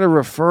 Get a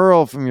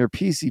referral from your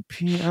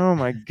PCP. Oh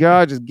my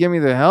God, just give me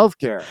the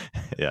healthcare.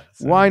 Yeah.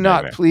 Why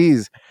not?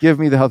 Please give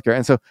me the healthcare.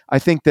 And so I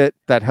think that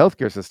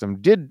healthcare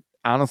system did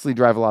honestly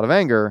drive a lot of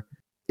anger.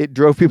 It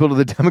drove people to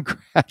the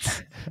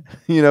Democrats,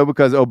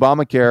 because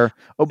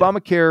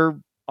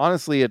Obamacare,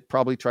 honestly, it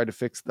probably tried to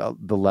fix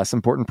the less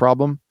important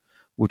problem,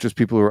 which was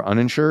people who were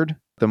uninsured.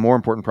 The more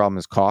important problem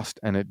is cost,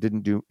 and it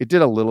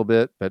did a little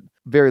bit, but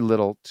very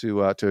little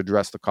to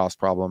address the cost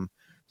problem.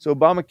 So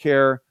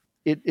Obamacare,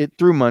 it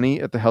threw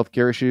money at the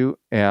healthcare issue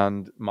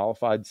and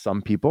mollified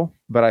some people,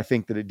 but I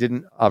think that it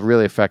didn't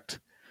really affect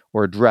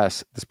or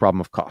address this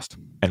problem of cost.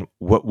 And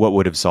what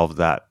would have solved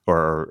that,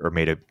 or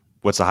made it?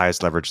 What's the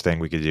highest leverage thing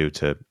we could do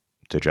to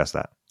address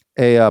that?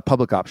 A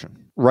public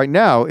option. Right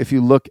now, if you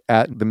look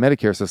at the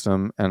Medicare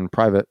system and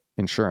private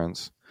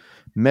insurance,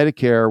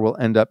 Medicare will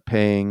end up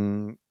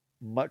paying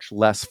much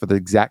less for the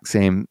exact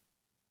same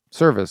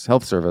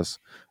health service,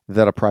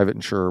 that a private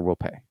insurer will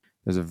pay.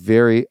 There's a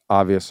very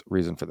obvious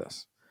reason for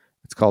this.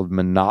 It's called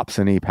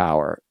monopsony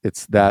power.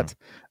 It's that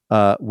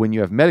when you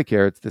have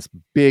Medicare, it's this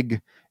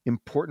big,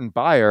 important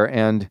buyer,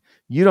 and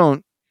you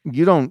don't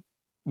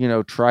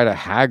try to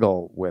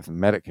haggle with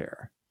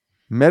Medicare.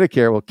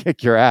 Medicare will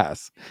kick your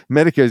ass.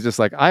 Medicare is just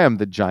like, I am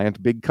the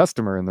giant big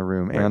customer in the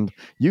room, and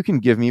you can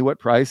give me what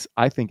price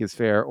I think is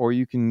fair, or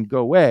you can go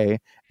away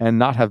and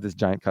not have this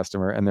giant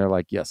customer. And they're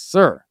like, yes,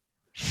 sir.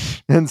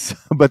 And so,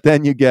 but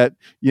then you get,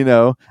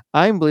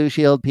 I'm Blue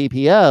Shield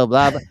PPO,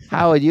 blah, blah.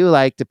 How would you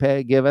like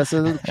to give us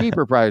a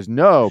cheaper price?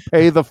 No,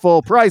 pay the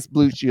full price,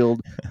 Blue Shield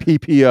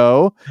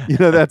PPO.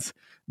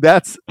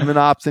 That's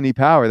monopsony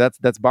power.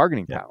 That's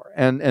bargaining power.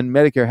 And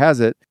Medicare has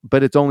it,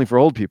 but it's only for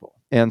old people.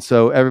 And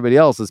so everybody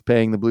else is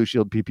paying the Blue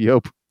Shield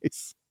PPO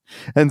price.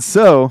 And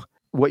so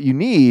what you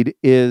need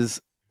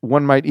is,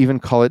 one might even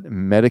call it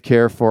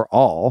Medicare for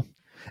all.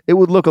 It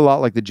would look a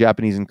lot like the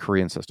Japanese and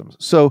Korean systems.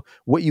 So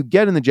what you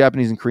get in the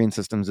Japanese and Korean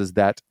systems is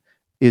that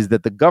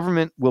the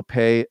government will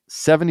pay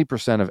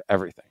 70% of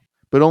everything,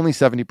 but only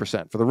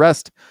 70%. For the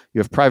rest,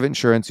 you have private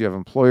insurance, you have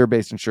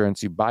employer-based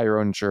insurance, you buy your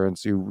own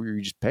insurance, you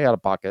just pay out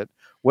of pocket,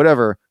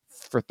 whatever,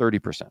 for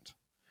 30%.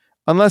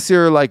 Unless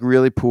you're like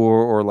really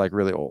poor or like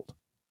really old.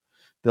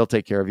 They'll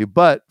take care of you.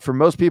 But for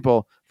most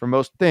people, for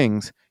most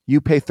things, You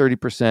pay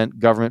 30%,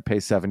 government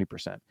pays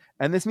 70%.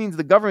 And this means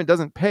the government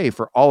doesn't pay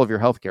for all of your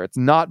healthcare. It's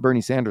not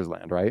Bernie Sanders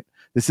land, right?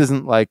 This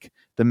isn't like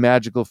the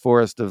magical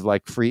forest of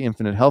like free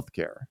infinite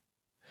healthcare.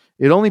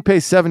 It only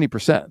pays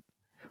 70%.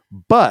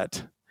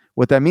 But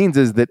what that means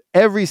is that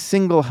every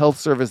single health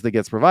service that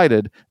gets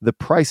provided, the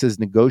price is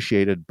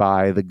negotiated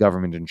by the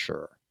government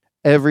insurer.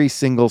 Every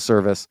single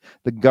service,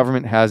 the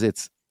government has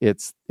its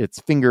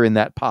finger in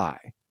that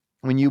pie.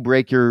 When you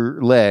break your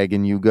leg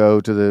and you go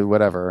to the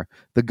whatever,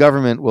 the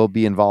government will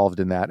be involved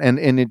in that. And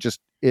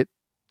it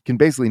can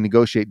basically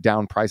negotiate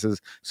down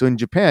prices. So in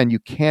Japan, you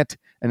can't,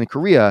 and in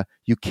Korea,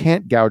 you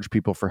can't gouge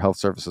people for health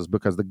services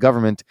because the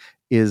government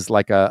is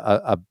like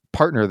a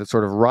partner that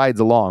sort of rides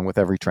along with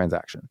every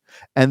transaction.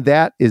 And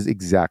that is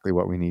exactly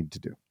what we need to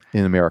do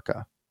in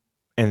America.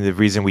 And the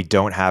reason we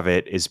don't have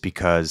it is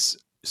because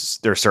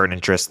there are certain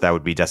interests that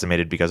would be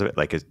decimated because of it.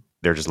 Like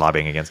they're just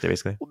lobbying against it,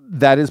 basically.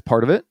 That is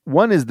part of it.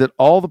 One is that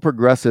all the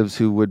progressives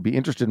who would be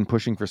interested in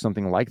pushing for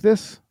something like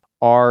this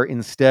are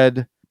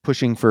instead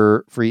pushing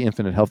for free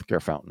infinite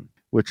healthcare fountain,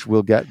 which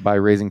we'll get by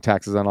raising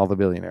taxes on all the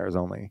billionaires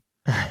only.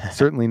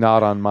 Certainly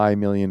not on my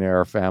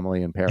millionaire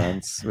family and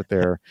parents with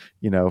their,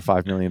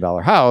 $5 million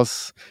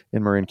house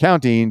in Marin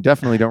County.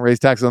 Definitely don't raise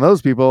taxes on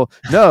those people.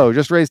 No,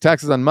 just raise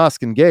taxes on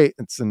Musk and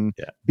Gates and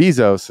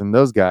Bezos and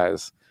those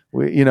guys.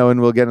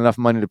 And we'll get enough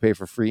money to pay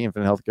for free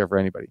infinite healthcare for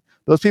anybody.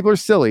 Those people are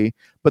silly.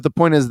 But the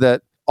point is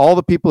that all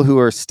the people who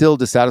are still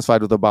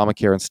dissatisfied with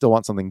Obamacare and still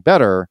want something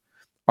better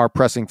are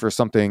pressing for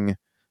something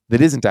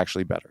that isn't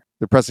actually better.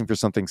 They're pressing for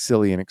something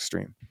silly and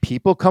extreme.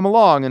 People come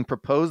along and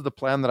propose the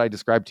plan that I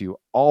described to you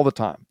all the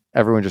time.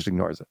 Everyone just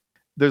ignores it.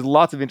 There's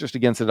lots of interest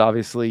against it,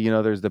 obviously.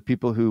 There's the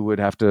people who would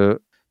have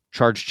to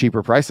charge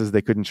cheaper prices.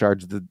 They couldn't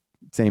charge the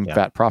same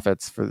fat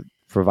profits for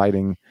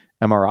providing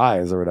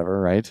MRIs or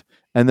whatever, right?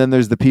 And then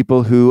there's the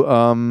people who,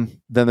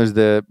 then there's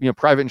the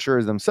private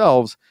insurers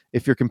themselves.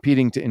 If you're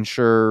competing to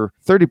insure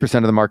 30%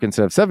 of the market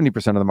instead of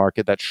 70% of the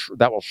market,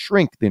 that will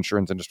shrink the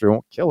insurance industry. It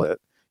won't kill it.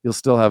 You'll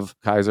still have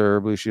Kaiser,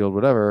 Blue Shield,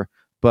 whatever,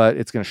 but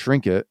it's going to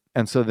shrink it.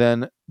 And so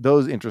then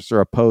those interests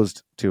are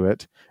opposed to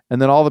it.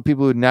 And then all the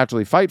people who would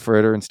naturally fight for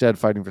it are instead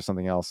fighting for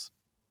something else.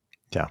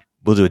 Yeah.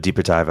 We'll do a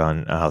deeper dive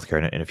on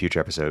healthcare in a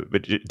future episode.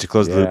 But to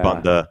close the loop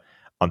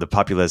on the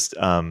populist,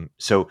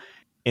 so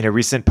in a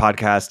recent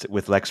podcast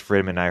with Lex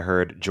Fridman, I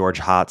heard George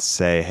Hotz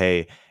say,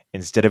 hey,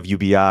 instead of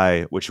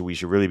UBI, which we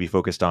should really be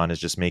focused on, is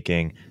just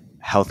making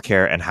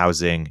healthcare and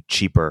housing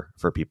cheaper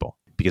for people,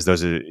 because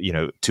those are,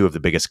 two of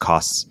the biggest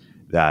costs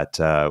that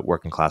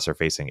working class are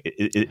facing.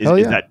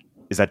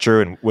 Is that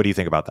true? And what do you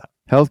think about that?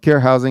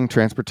 Healthcare, housing,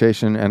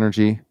 transportation,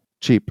 energy,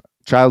 cheap.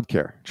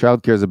 Childcare.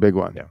 Childcare is a big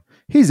one. Yeah.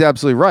 He's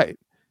absolutely right.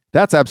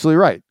 That's absolutely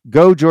right.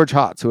 Go George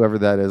Hotz, whoever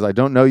that is. I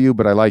don't know you,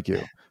 but I like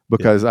you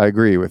because I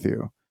agree with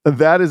you.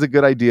 That is a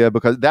good idea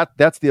because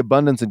that's the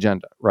abundance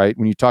agenda, right?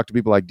 When you talk to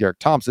people like Derek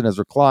Thompson,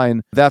 Ezra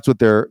Klein, that's what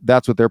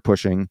they're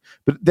pushing.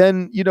 But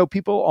then,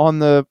 people on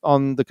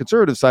the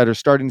conservative side are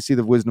starting to see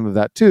the wisdom of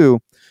that too.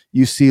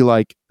 You see,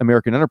 like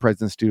American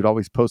Enterprise Institute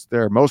always posts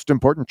their most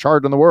important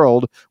chart in the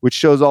world, which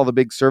shows all the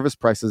big service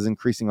prices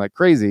increasing like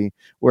crazy,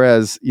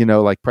 whereas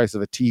like price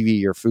of a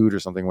TV or food or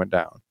something went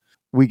down.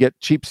 We get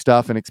cheap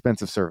stuff and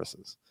expensive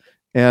services,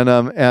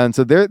 and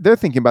so they're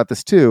thinking about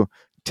this too.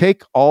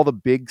 Take all the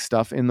big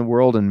stuff in the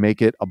world and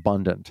make it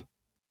abundant.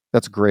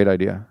 That's a great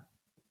idea.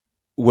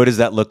 What does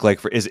that look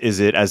like? Is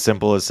it as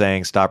simple as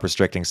saying stop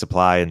restricting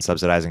supply and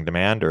subsidizing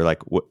demand, or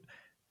like what?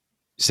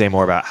 Say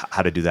more about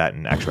how to do that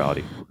in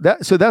actuality.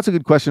 So that's a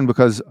good question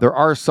because there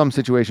are some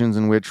situations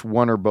in which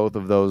one or both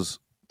of those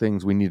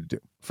things we need to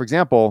do. For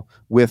example,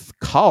 with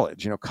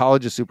college,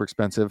 college is super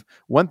expensive.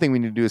 One thing we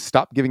need to do is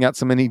stop giving out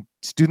so many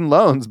student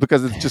loans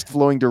because it's just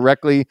flowing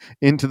directly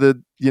into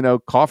the,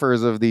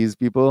 coffers of these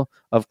people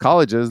of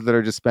colleges that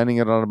are just spending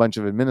it on a bunch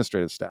of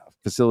administrative staff,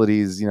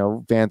 facilities,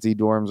 fancy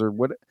dorms or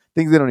what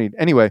things they don't need.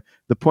 Anyway,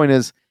 the point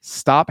is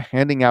stop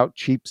handing out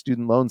cheap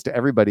student loans to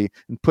everybody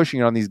and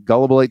pushing it on these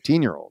gullible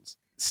 18-year-olds.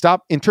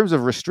 Stop in terms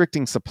of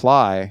restricting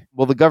supply.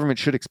 Well, the government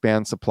should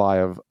expand supply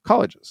of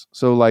colleges.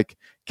 So like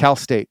Cal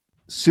State,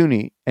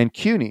 SUNY, and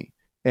CUNY,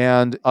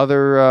 and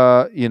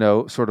other,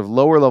 sort of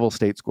lower level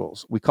state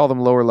schools. We call them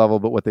lower level,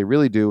 but what they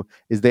really do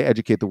is they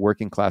educate the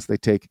working class. They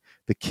take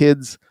the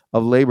kids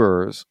of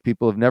laborers,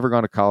 people who have never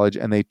gone to college,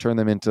 and they turn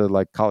them into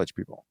like college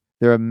people.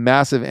 They're a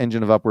massive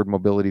engine of upward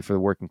mobility for the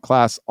working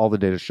class. All the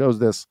data shows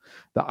this.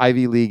 The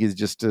Ivy League is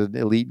just an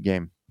elite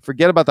game.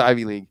 Forget about the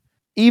Ivy League.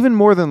 Even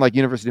more than like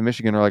University of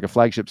Michigan or like a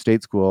flagship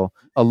state school,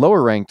 a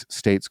lower ranked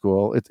state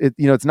school.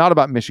 It's not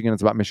about Michigan.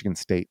 It's about Michigan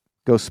State.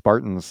 Go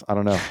Spartans. I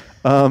don't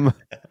know.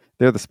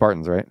 They're the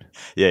Spartans, right?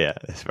 Yeah,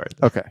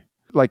 Spartans. Okay.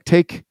 Like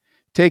take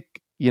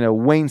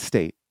Wayne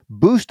State,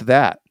 boost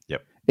that.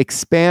 Yep.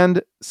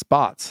 Expand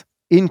spots,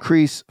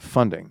 increase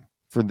funding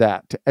for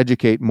that to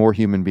educate more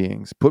human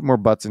beings, put more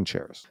butts in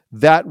chairs.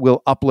 That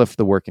will uplift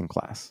the working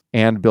class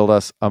and build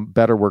us a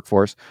better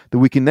workforce that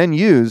we can then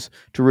use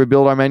to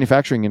rebuild our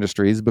manufacturing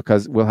industries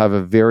because we'll have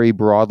a very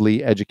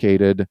broadly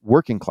educated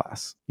working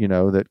class,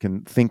 that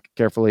can think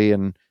carefully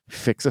and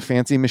fix a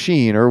fancy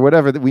machine or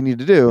whatever that we need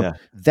to do. Yeah.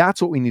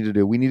 That's what we need to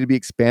do. We need to be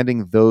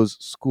expanding those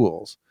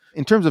schools.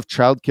 In terms of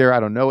childcare, I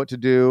don't know what to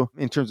do.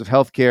 In terms of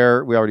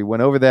healthcare, we already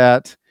went over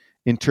that.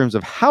 In terms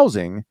of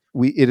housing,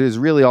 it is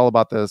really all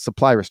about the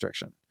supply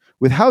restriction.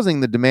 With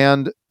housing, the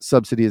demand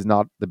subsidy is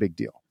not the big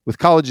deal. With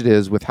college, it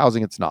is. With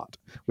housing, it's not.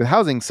 With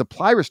housing,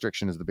 supply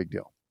restriction is the big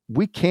deal.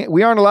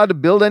 We aren't allowed to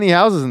build any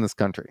houses in this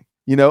country.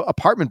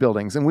 Apartment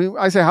buildings. And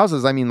I say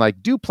houses, I mean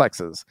like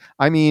duplexes.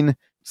 I mean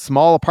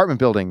small apartment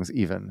buildings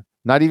even.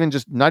 Not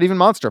even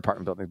monster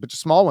apartment buildings, but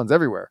just small ones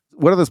everywhere.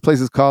 What are those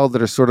places called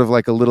that are sort of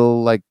like a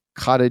little like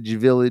cottage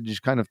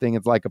village kind of thing?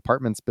 It's like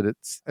apartments, but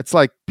it's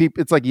like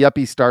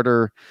yuppie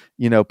starter,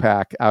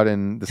 pack out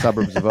in the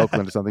suburbs of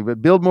Oakland or something.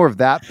 But build more of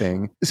that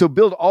thing. So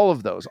build all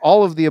of those,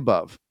 all of the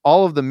above,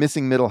 all of the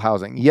missing middle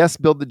housing. Yes,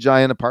 build the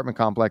giant apartment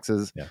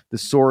complexes, the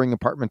soaring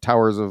apartment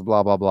towers of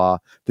blah, blah, blah,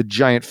 the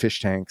giant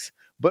fish tanks,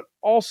 but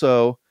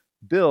also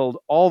build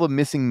all the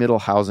missing middle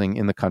housing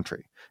in the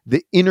country.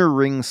 The inner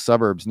ring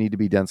suburbs need to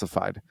be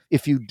densified.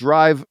 If you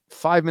drive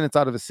 5 minutes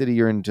out of a city,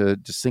 you're into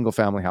just single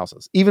family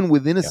houses. Even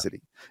within a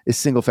city is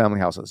single family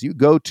houses. You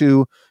go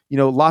to,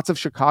 lots of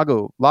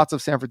Chicago, lots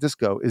of San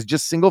Francisco is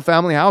just single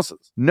family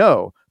houses.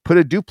 No, put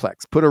a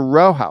duplex, put a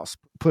row house,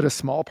 put a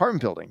small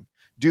apartment building.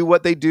 Do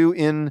what they do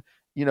in,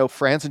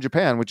 France and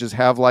Japan, which is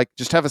have a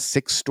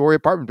 6-story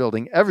apartment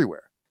building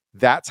everywhere.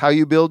 That's how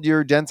you build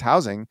your dense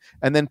housing,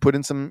 and then put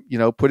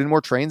in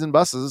more trains and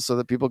buses so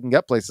that people can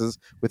get places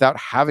without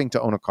having to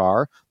own a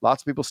car.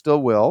 Lots of people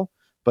still will,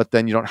 but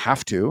then you don't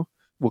have to.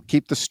 We'll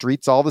keep the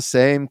streets all the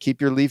same. Keep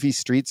your leafy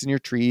streets and your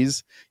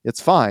trees. It's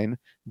fine.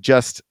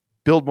 Just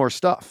build more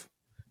stuff.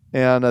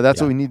 And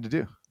that's what we need to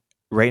do.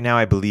 Right now,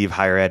 I believe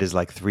higher ed is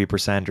like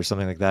 3% or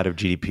something like that of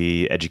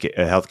GDP.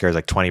 Healthcare is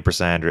like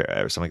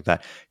 20% or something like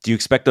that. Do you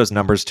expect those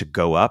numbers to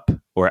go up,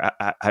 or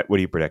what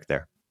do you predict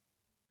there?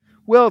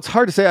 Well, it's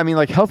hard to say. I mean,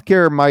 like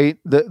healthcare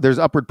there's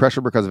upward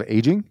pressure because of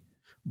aging,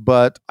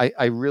 but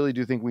I really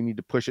do think we need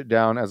to push it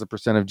down as a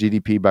percent of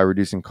GDP by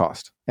reducing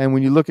cost. And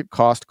when you look at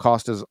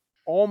cost is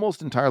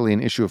almost entirely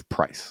an issue of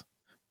price.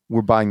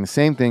 We're buying the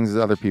same things as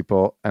other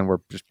people, and we're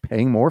just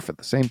paying more for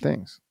the same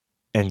things.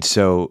 And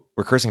so,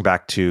 recursing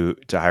back to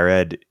higher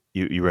ed,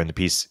 you wrote in the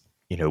piece,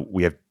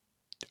 we have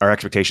our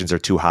expectations are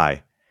too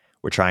high.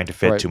 We're trying to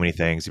fit too many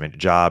things. You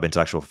mentioned job,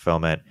 intellectual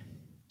fulfillment.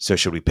 So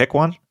should we pick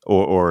one,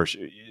 or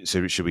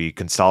should we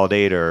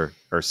consolidate or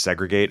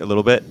segregate a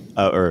little bit,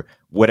 or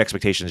what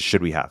expectations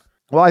should we have?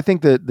 Well, I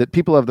think that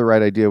people have the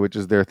right idea, which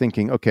is they're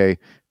thinking, okay,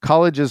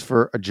 college is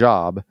for a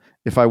job.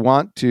 If I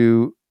want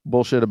to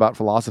bullshit about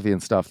philosophy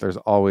and stuff, there's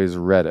always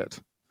Reddit.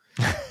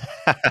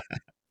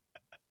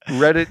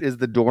 Reddit is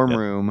the dorm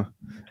room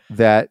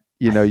that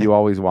you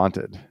always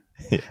wanted.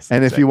 Yes,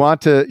 and if you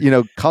want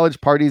to,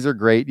 college parties are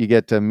great. You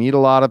get to meet a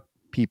lot of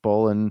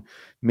people and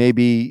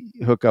maybe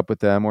hook up with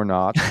them or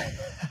not.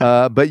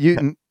 But you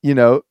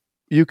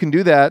can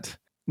do that.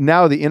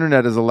 Now the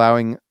internet is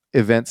allowing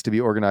events to be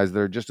organized that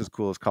are just as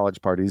cool as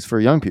college parties for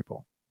young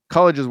people.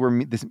 Colleges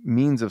were this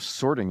means of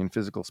sorting in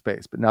physical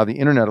space, but now the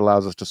internet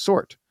allows us to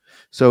sort.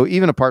 So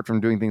even apart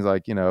from doing things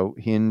like,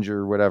 Hinge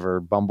or whatever,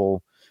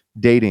 Bumble,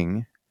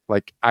 dating,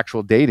 like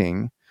actual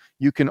dating,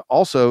 you can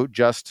also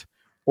just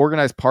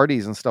organize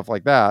parties and stuff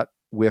like that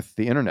with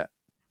the internet,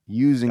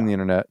 using the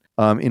internet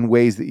in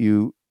ways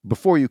that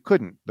before you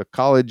couldn't. The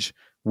college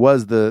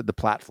was the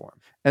platform.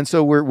 And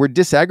so we're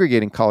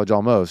disaggregating college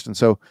almost. And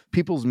so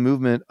people's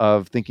movement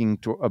of thinking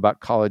about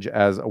college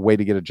as a way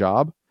to get a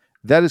job,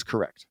 that is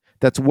correct.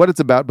 That's what it's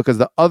about, because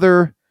the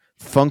other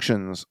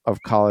functions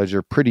of college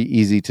are pretty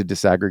easy to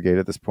disaggregate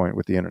at this point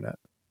with the internet.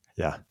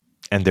 Yeah.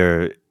 And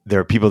there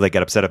are people that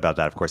get upset about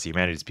that. Of course, the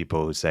humanities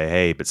people who say,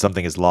 hey, but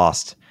something is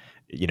lost.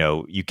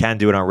 You can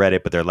do it on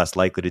Reddit, but they're less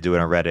likely to do it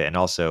on Reddit. And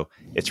also,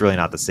 it's really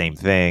not the same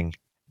thing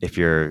if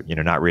you're,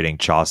 not reading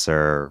Chaucer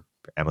or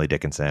Emily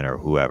Dickinson or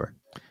whoever.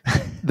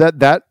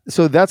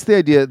 So that's the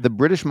idea. The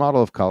British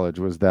model of college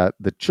was that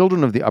the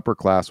children of the upper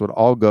class would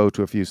all go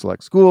to a few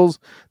select schools.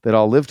 They'd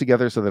all live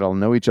together, so they'd all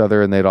know each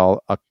other, and they'd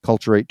all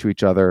acculturate to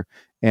each other.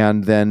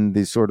 And then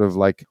these sort of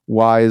like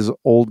wise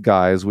old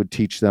guys would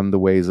teach them the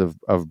ways of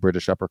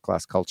British upper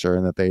class culture,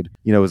 and that they'd,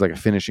 it was like a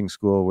finishing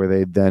school where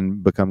they'd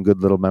then become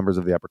good little members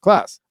of the upper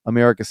class.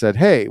 America said,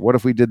 hey, what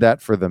if we did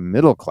that for the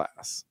middle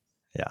class?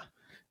 Yeah.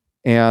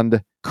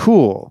 And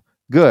cool,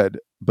 good,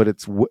 but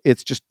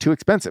it's just too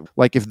expensive.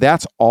 Like if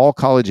that's all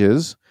college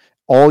is,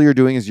 all you're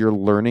doing is you're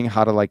learning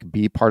how to like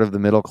be part of the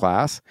middle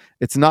class.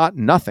 It's not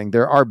nothing.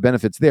 There are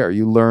benefits there.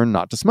 You learn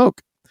not to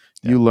smoke.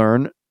 Yeah. You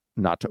learn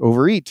not to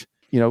overeat.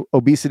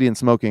 Obesity and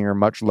smoking are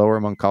much lower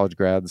among college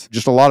grads.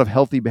 Just a lot of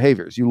healthy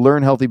behaviors. You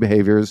learn healthy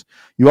behaviors.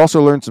 You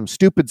also learn some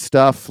stupid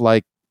stuff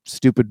like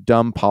stupid,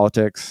 dumb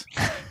politics.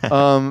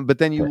 But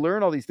then you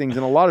learn all these things,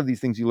 and a lot of these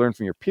things you learn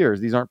from your peers.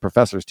 These aren't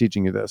professors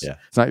teaching you this. Yeah.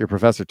 It's not your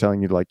professor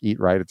telling you to like eat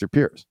right. It's your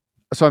peers.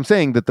 So I'm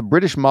saying that the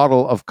British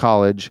model of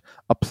college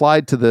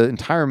applied to the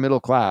entire middle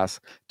class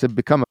to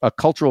become a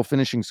cultural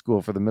finishing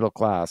school for the middle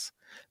class,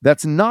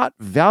 that's not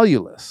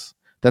valueless.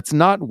 That's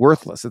not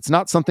worthless. It's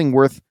not something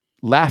worth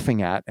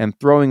laughing at and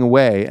throwing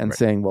away and Right.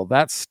 saying, well,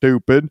 that's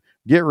stupid,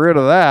 get rid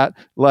of that,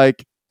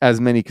 like as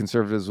many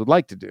conservatives would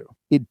like to do.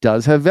 It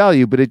does have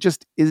value, but it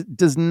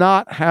does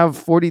not have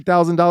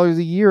 $40,000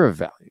 a year of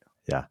value.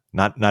 Yeah.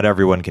 Not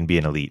everyone can be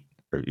an elite,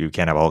 or you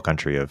can't have a whole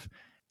country of.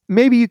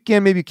 Maybe you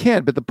can, maybe you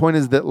can't. But the point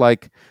is that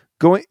like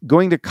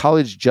going to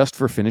college just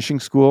for finishing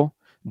school,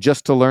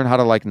 just to learn how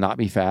to like not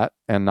be fat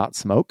and not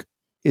smoke,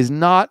 is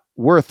not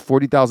worth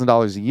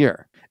 $40,000 a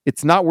year.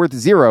 It's not worth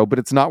zero, but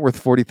it's not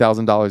worth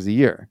 $40,000 a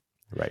year.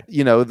 Right.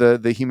 You know,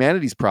 the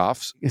humanities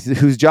profs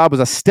whose job was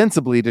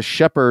ostensibly to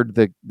shepherd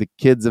the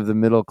kids of the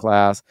middle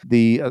class,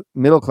 the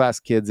middle class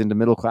kids into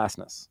middle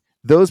classness.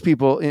 Those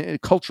people,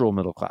 cultural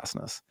middle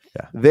classness,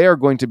 they are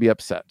going to be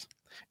upset.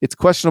 It's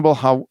questionable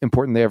how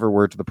important they ever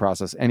were to the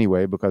process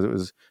anyway, because it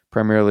was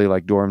primarily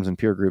like dorms and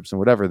peer groups and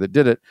whatever that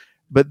did it.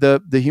 But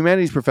the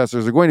humanities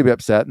professors are going to be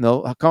upset, and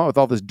they'll come up with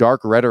all this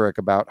dark rhetoric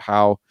about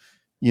how,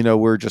 you know,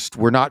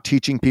 we're not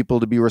teaching people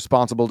to be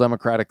responsible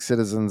democratic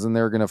citizens, and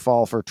they're going to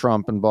fall for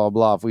Trump and blah,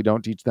 blah, if we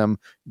don't teach them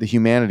the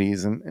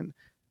humanities. And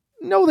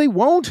no, they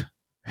won't.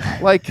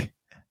 Like,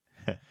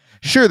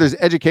 sure, there's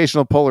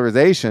educational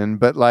polarization,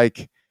 but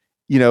like,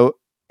 you know,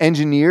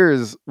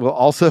 engineers will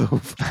also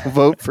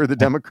vote for the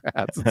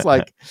Democrats. It's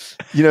like,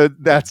 you know,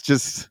 that's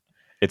just.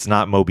 It's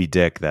not Moby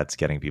Dick that's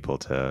getting people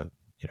to,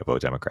 you know,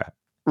 vote Democrat.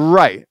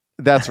 Right.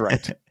 That's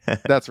right.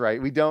 That's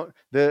right. We don't,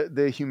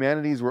 the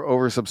humanities were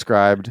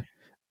oversubscribed,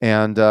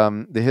 and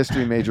the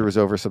history major was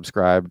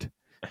oversubscribed,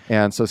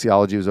 and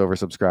sociology was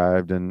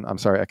oversubscribed, and I'm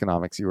sorry,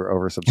 economics, you were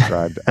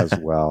oversubscribed as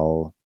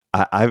well.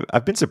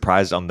 I've been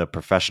surprised on the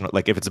professional,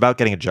 like if it's about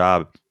getting a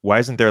job, why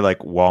isn't there like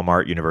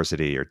Walmart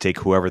University, or take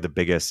whoever the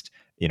biggest,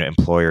 you know,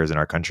 employers in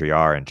our country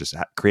are, and just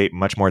create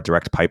much more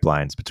direct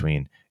pipelines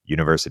between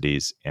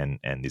universities and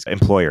these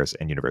employers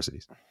and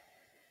universities.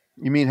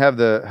 You mean have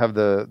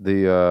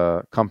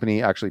the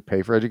company actually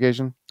pay for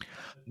education?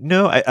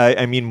 No,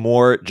 I mean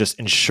more just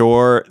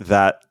ensure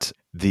that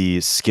the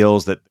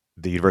skills that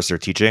the university are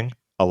teaching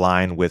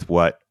align with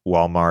what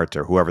Walmart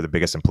or whoever the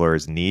biggest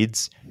employers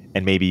needs,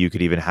 and maybe you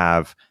could even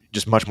have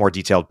just much more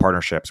detailed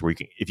partnerships where you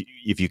can,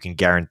 if you can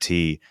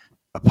guarantee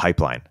a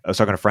pipeline. I was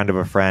talking to a friend of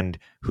a friend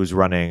who's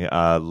running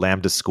a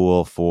Lambda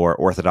school for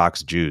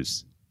Orthodox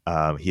Jews.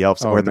 He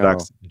helps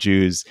Orthodox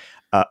Jews.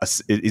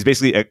 He's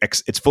basically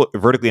it's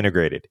vertically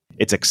integrated.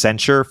 It's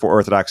Accenture for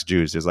Orthodox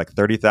Jews. There's like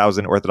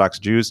 30,000 Orthodox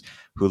Jews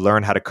who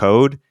learn how to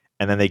code,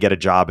 and then they get a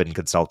job in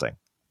consulting.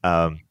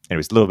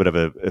 Anyways, a little bit of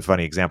a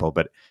funny example,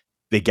 but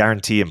they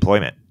guarantee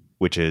employment,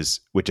 which is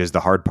the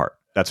hard part.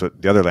 That's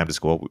what the other Lambda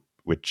school,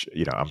 which,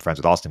 you know, I'm friends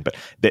with Austin, but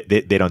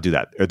they don't do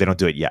that, or they don't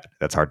do it yet.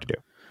 That's hard to do.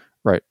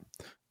 Right.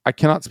 I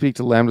cannot speak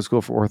to Lambda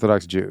School for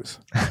Orthodox Jews.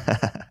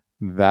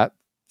 That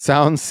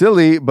sounds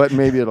silly, but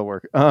maybe it'll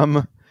work.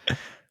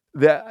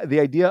 The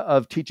idea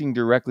of teaching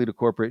directly to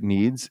corporate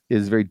needs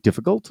is very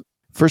difficult.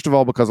 First of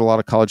all, because a lot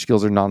of college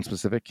skills are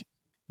non-specific.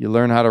 You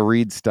learn how to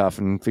read stuff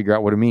and figure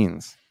out what it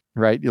means,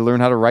 right? You learn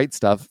how to write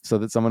stuff so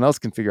that someone else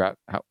can figure out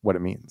what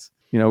it means.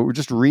 You know, we're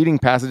just reading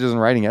passages and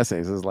writing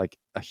essays is like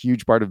a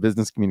huge part of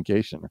business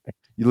communication. Right?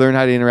 You learn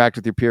how to interact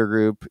with your peer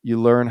group.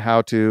 You learn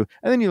how to,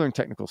 and then you learn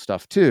technical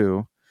stuff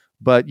too.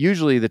 But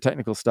usually the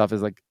technical stuff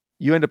is like,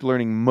 you end up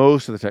learning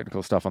most of the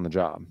technical stuff on the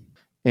job.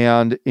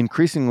 And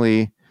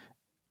increasingly,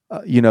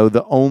 you know,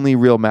 the only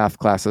real math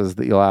classes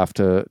that you'll have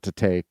to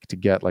take to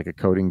get like a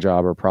coding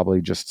job are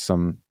probably just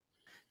some,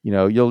 you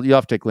know, you'll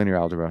have to take linear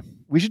algebra.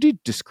 We should do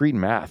discrete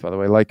math, by the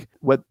way. Like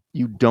what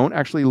you don't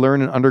actually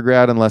learn in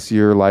undergrad unless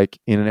you're like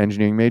in an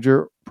engineering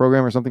major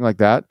program or something like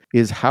that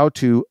is how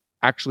to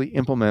actually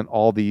implement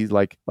all these,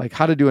 like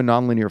how to do a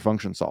nonlinear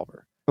function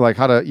solver, like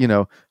how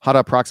to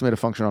approximate a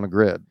function on a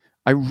grid.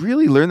 I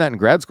really learned that in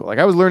grad school. Like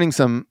I was learning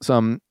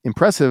some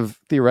impressive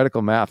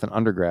theoretical math in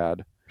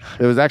undergrad.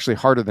 It was actually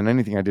harder than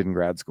anything I did in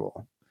grad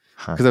school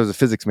because I was a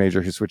physics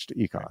major who switched to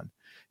econ.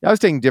 Yeah, I was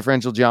taking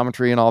differential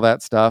geometry and all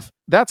that stuff.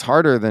 That's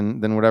harder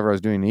than whatever I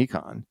was doing in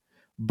econ.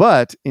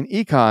 But in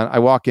econ, I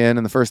walk in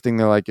and the first thing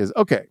they're like is,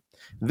 okay,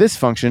 this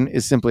function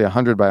is simply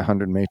 100 by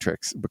 100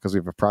 matrix because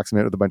we've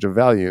approximated with a bunch of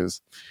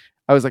values.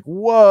 I was like,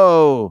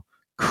 whoa,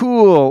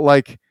 cool.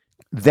 Like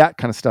that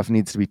kind of stuff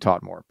needs to be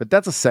taught more. But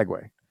that's a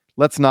segue.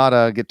 Let's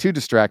not get too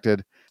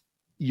distracted.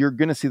 You're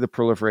going to see the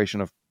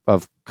proliferation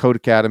of Code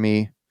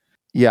Academy.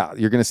 Yeah,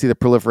 you're going to see the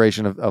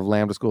proliferation of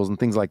Lambda schools and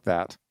things like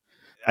that.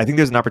 I think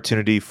there's an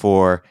opportunity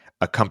for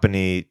a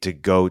company to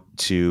go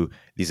to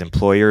these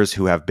employers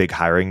who have big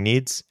hiring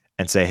needs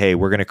and say, hey,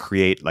 we're going to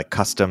create like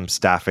custom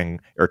staffing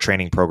or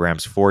training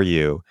programs for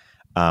you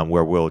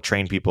where we'll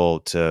train people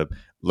to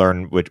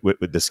learn with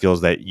the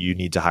skills that you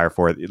need to hire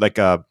for. Like,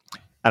 I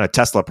don't know,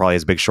 Tesla probably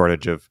has a big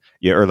shortage of,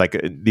 or like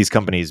these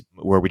companies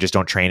where we just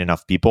don't train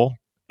enough people.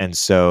 And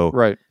so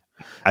right.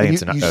 I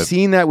think you've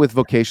seen that with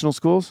vocational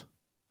schools.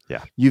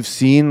 Yeah. You've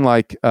seen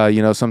like,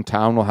 some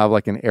town will have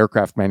like an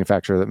aircraft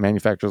manufacturer that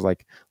manufactures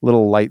like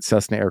little light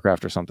Cessna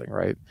aircraft or something.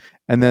 Right.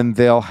 And then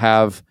they'll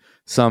have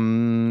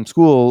some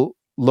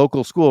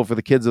local school for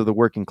the kids of the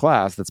working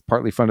class that's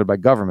partly funded by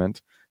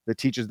government that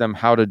teaches them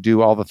how to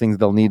do all the things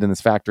they'll need in this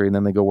factory. And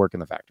then they go work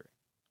in the factory.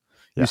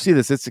 You see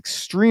this, it's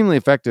extremely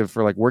effective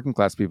for like working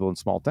class people in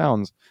small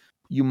towns.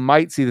 You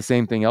might see the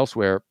same thing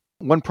elsewhere.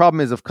 One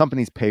problem is if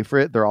companies pay for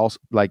it, they're also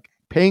like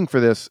paying for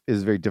this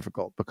is very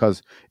difficult,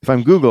 because if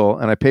I'm Google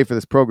and I pay for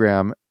this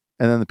program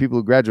and then the people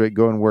who graduate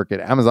go and work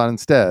at Amazon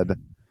instead,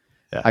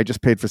 I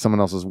just paid for someone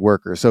else's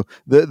worker. So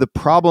the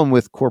problem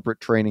with corporate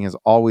training has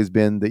always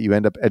been that you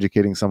end up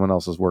educating someone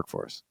else's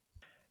workforce.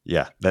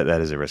 Yeah, that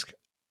is a risk.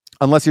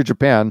 Unless you're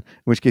Japan, in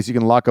which case you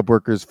can lock up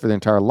workers for their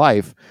entire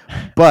life.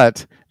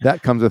 But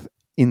that comes with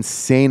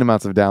insane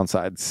amounts of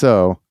downside.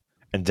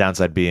 And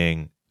downside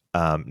being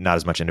not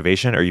as much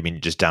innovation, or you mean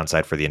just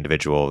downside for the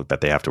individual that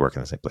they have to work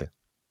in the same place?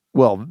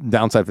 Well,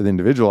 downside for the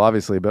individual,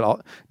 obviously,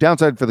 but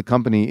downside for the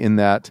company in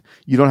that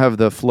you don't have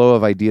the flow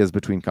of ideas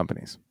between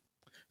companies.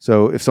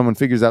 So if someone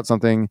figures out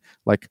something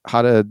like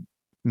how to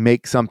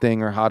make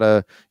something or how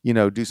to,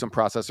 do some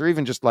process, or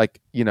even just like,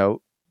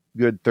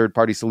 good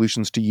third-party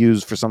solutions to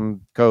use for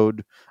some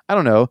code, I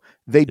don't know,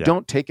 they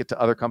don't take it to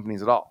other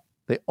companies at all.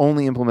 They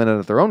only implement it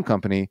at their own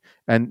company,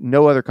 and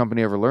no other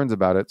company ever learns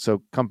about it.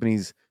 So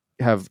companies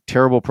have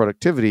terrible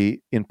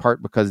productivity in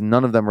part because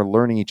none of them are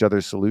learning each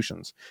other's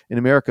solutions. In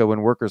America,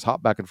 when workers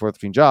hop back and forth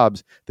between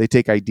jobs, they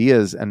take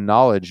ideas and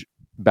knowledge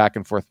back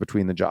and forth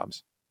between the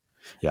jobs.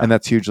 Yeah. And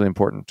that's hugely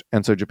important.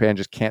 And so Japan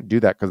just can't do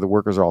that because the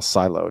workers are all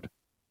siloed.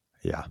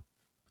 Yeah.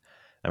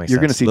 You're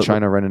going to see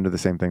China run into the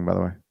same thing, by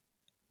the way.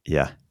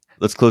 Yeah.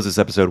 Let's close this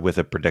episode with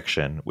a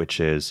prediction, which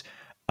is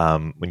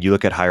when you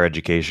look at higher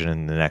education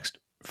in the next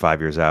 5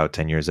 years out,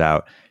 10 years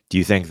out, do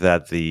you think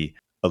that the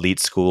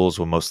elite schools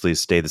will mostly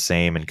stay the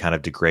same and kind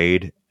of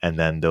degrade, and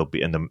then they'll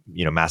be in the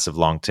massive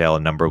long tail, a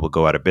number will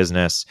go out of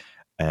business,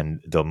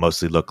 and they'll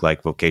mostly look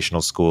like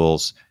vocational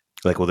schools?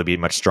 Like, will there be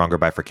much stronger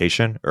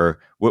bifurcation, or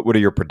what are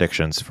your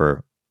predictions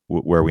for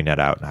where we net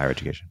out in higher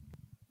education?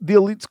 The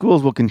elite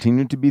schools will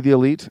continue to be the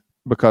elite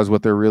because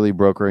what they're really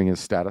brokering is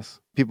status.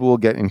 People will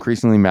get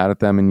increasingly mad at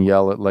them and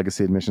yell at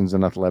legacy admissions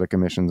and athletic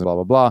admissions, blah,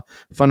 blah, blah.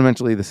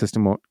 Fundamentally, the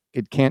system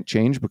can't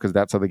change because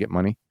that's how they get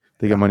money.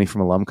 They get money from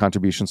alum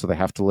contributions, so they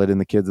have to let in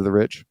the kids of the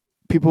rich.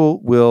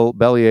 People will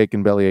bellyache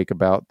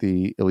about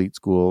the elite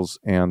schools,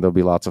 and there'll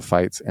be lots of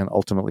fights, and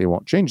ultimately it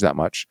won't change that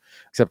much,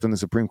 except when the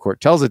Supreme Court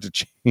tells it to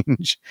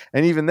change.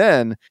 And even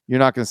then, you're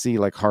not going to see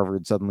like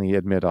Harvard suddenly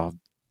admit a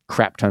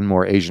crap ton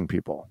more Asian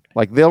people.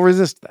 Like, they'll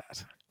resist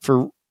that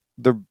for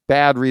the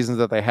bad reasons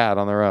that they had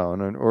on their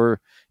own,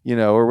 or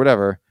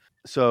whatever.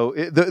 So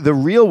the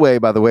real way,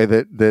 by the way,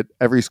 that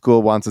every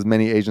school wants as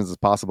many Asians as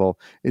possible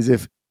is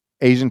if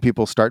Asian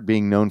people start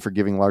being known for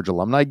giving large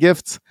alumni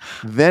gifts,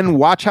 then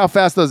watch how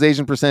fast those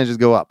Asian percentages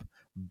go up.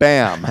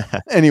 Bam.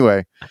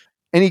 Anyway,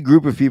 any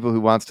group of people who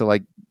wants to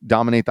like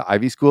dominate the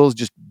Ivy schools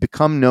just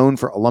become known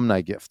for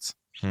alumni gifts.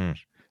 But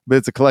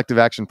it's a collective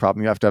action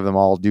problem. You have to have them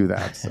all do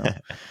that. So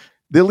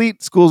the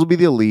elite schools will be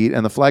the elite,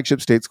 and the flagship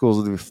state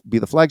schools will be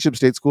the flagship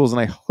state schools. And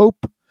I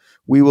hope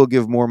we will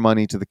give more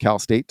money to the Cal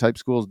State type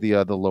schools,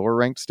 the lower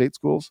ranked state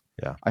schools.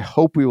 Yeah. I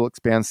hope we will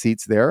expand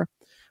seats there.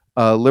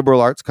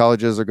 Liberal arts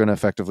colleges are going to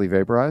effectively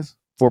vaporize.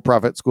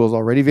 For-profit schools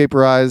already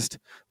vaporized.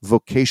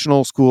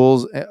 Vocational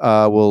schools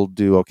will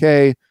do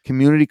okay.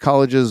 Community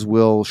colleges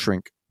will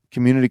shrink.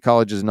 Community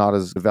college is not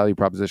as a value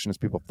proposition as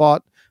people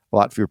thought. A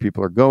lot fewer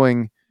people are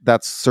going.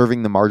 That's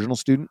serving the marginal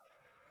student.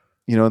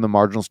 And the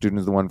marginal student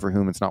is the one for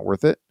whom it's not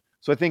worth it.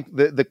 So I think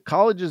the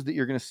colleges that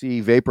you're going to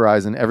see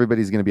vaporize and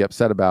everybody's going to be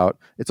upset about,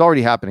 it's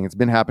already happening. It's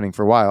been happening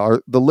for a while,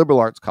 are the liberal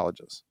arts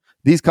colleges.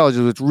 These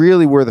colleges, which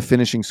really were the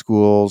finishing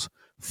schools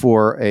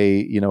for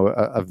a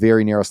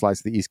very narrow slice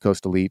of the East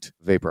Coast elite,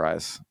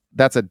 vaporize.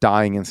 That's a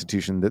dying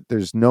institution. That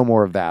there's no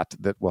more of that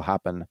will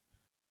happen.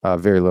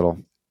 Very little.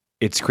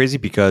 It's crazy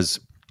because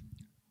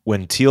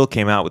when Thiel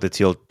came out with the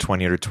Thiel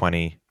 20 under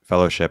 20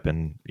 fellowship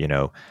in,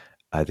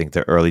 I think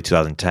the early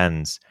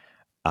 2010s,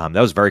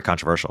 that was very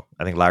controversial.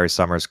 I think Larry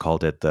Summers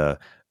called it the,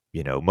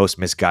 most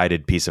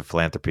misguided piece of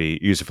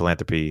use of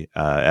philanthropy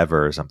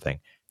ever or something.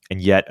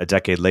 And yet a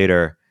decade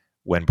later,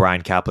 when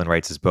Brian Kaplan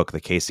writes his book,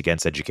 The Case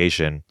Against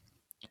Education,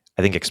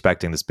 I think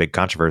expecting this big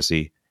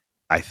controversy,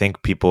 I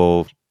think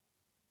people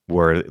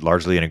were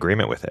largely in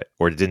agreement with it,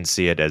 or didn't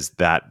see it as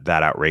that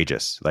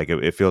outrageous. Like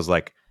it feels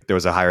like there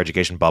was a higher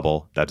education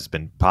bubble that has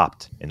been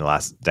popped in the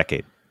last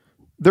decade.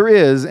 There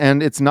is,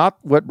 and it's not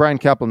what Brian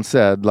Kaplan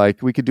said.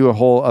 Like, we could do a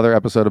whole other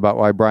episode about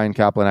why Brian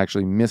Kaplan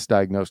actually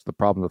misdiagnosed the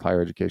problem with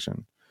higher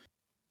education.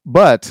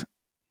 But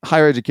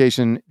higher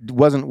education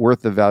wasn't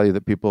worth the value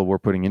that people were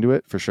putting into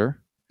it, for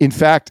sure. In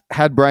fact,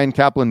 had Brian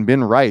Kaplan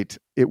been right,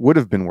 it would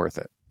have been worth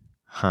it.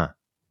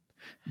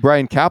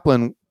 Brian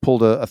Kaplan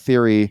pulled a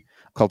theory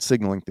called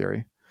signaling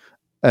theory.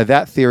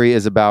 That theory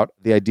is about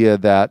the idea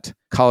that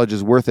college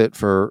is worth it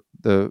for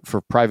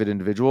private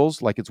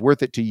individuals. Like, it's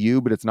worth it to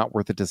you, but it's not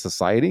worth it to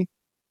society.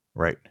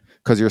 Right.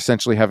 Because you're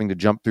essentially having to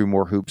jump through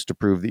more hoops to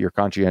prove that you're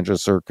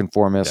conscientious or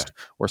conformist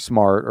or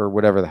smart or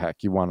whatever the heck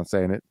you want to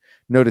say. And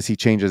notice he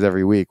changes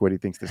every week what he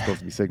thinks they're supposed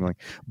to be signaling.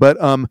 But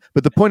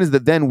the point is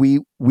that then we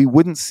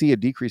wouldn't see a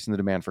decrease in the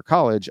demand for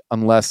college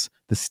unless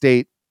the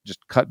state just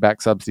cut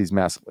back subsidies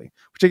massively,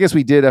 which I guess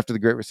we did after the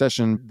Great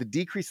Recession. The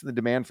decrease in the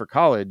demand for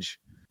college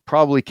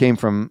probably came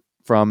from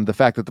from the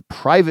fact that the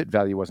private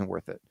value wasn't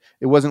worth it.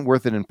 It wasn't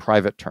worth it in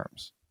private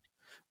terms,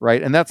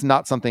 right? And that's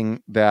not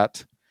something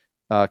that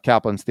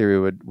Kaplan's theory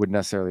would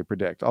necessarily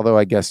predict. Although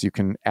I guess you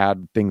can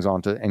add things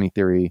onto any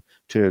theory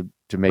to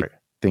make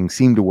things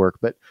seem to work.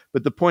 But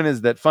the point is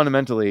that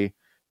fundamentally,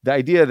 the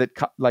idea that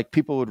like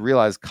people would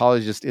realize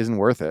college just isn't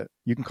worth it.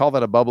 You can call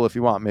that a bubble if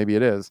you want. Maybe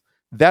it is.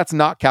 That's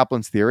not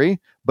Kaplan's theory,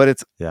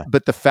 but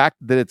but the fact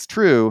that it's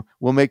true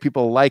will make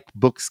people like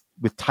books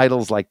with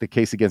titles like The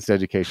Case Against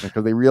Education,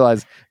 because they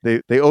realize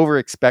they over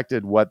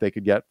expected what they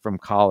could get from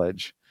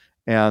college,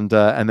 and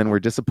then were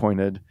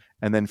disappointed,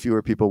 and then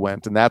fewer people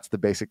went, and that's the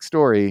basic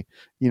story.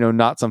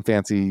 Not some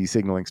fancy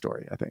signaling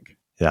story, I think.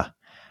 Yeah,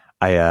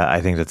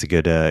 I think that's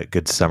a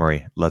good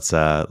summary. Let's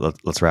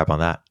wrap on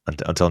that.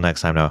 Until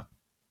next time, Noah.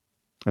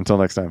 Until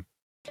next time.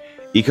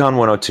 Econ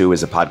 102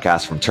 is a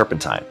podcast from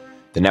Turpentine,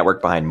 the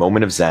network behind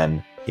Moment of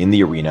Zen, In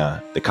the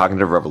Arena, The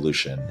Cognitive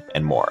Revolution,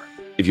 and more.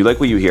 If you like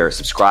what you hear,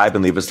 subscribe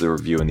and leave us a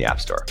review in the App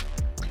Store.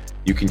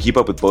 You can keep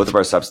up with both of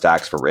our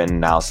Substacks for written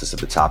analysis of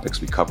the topics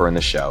we cover in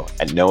the show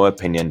at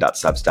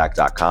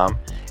noahopinion.substack.com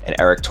and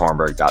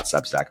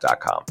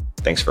erictornberg.substack.com.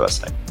 Thanks for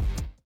listening.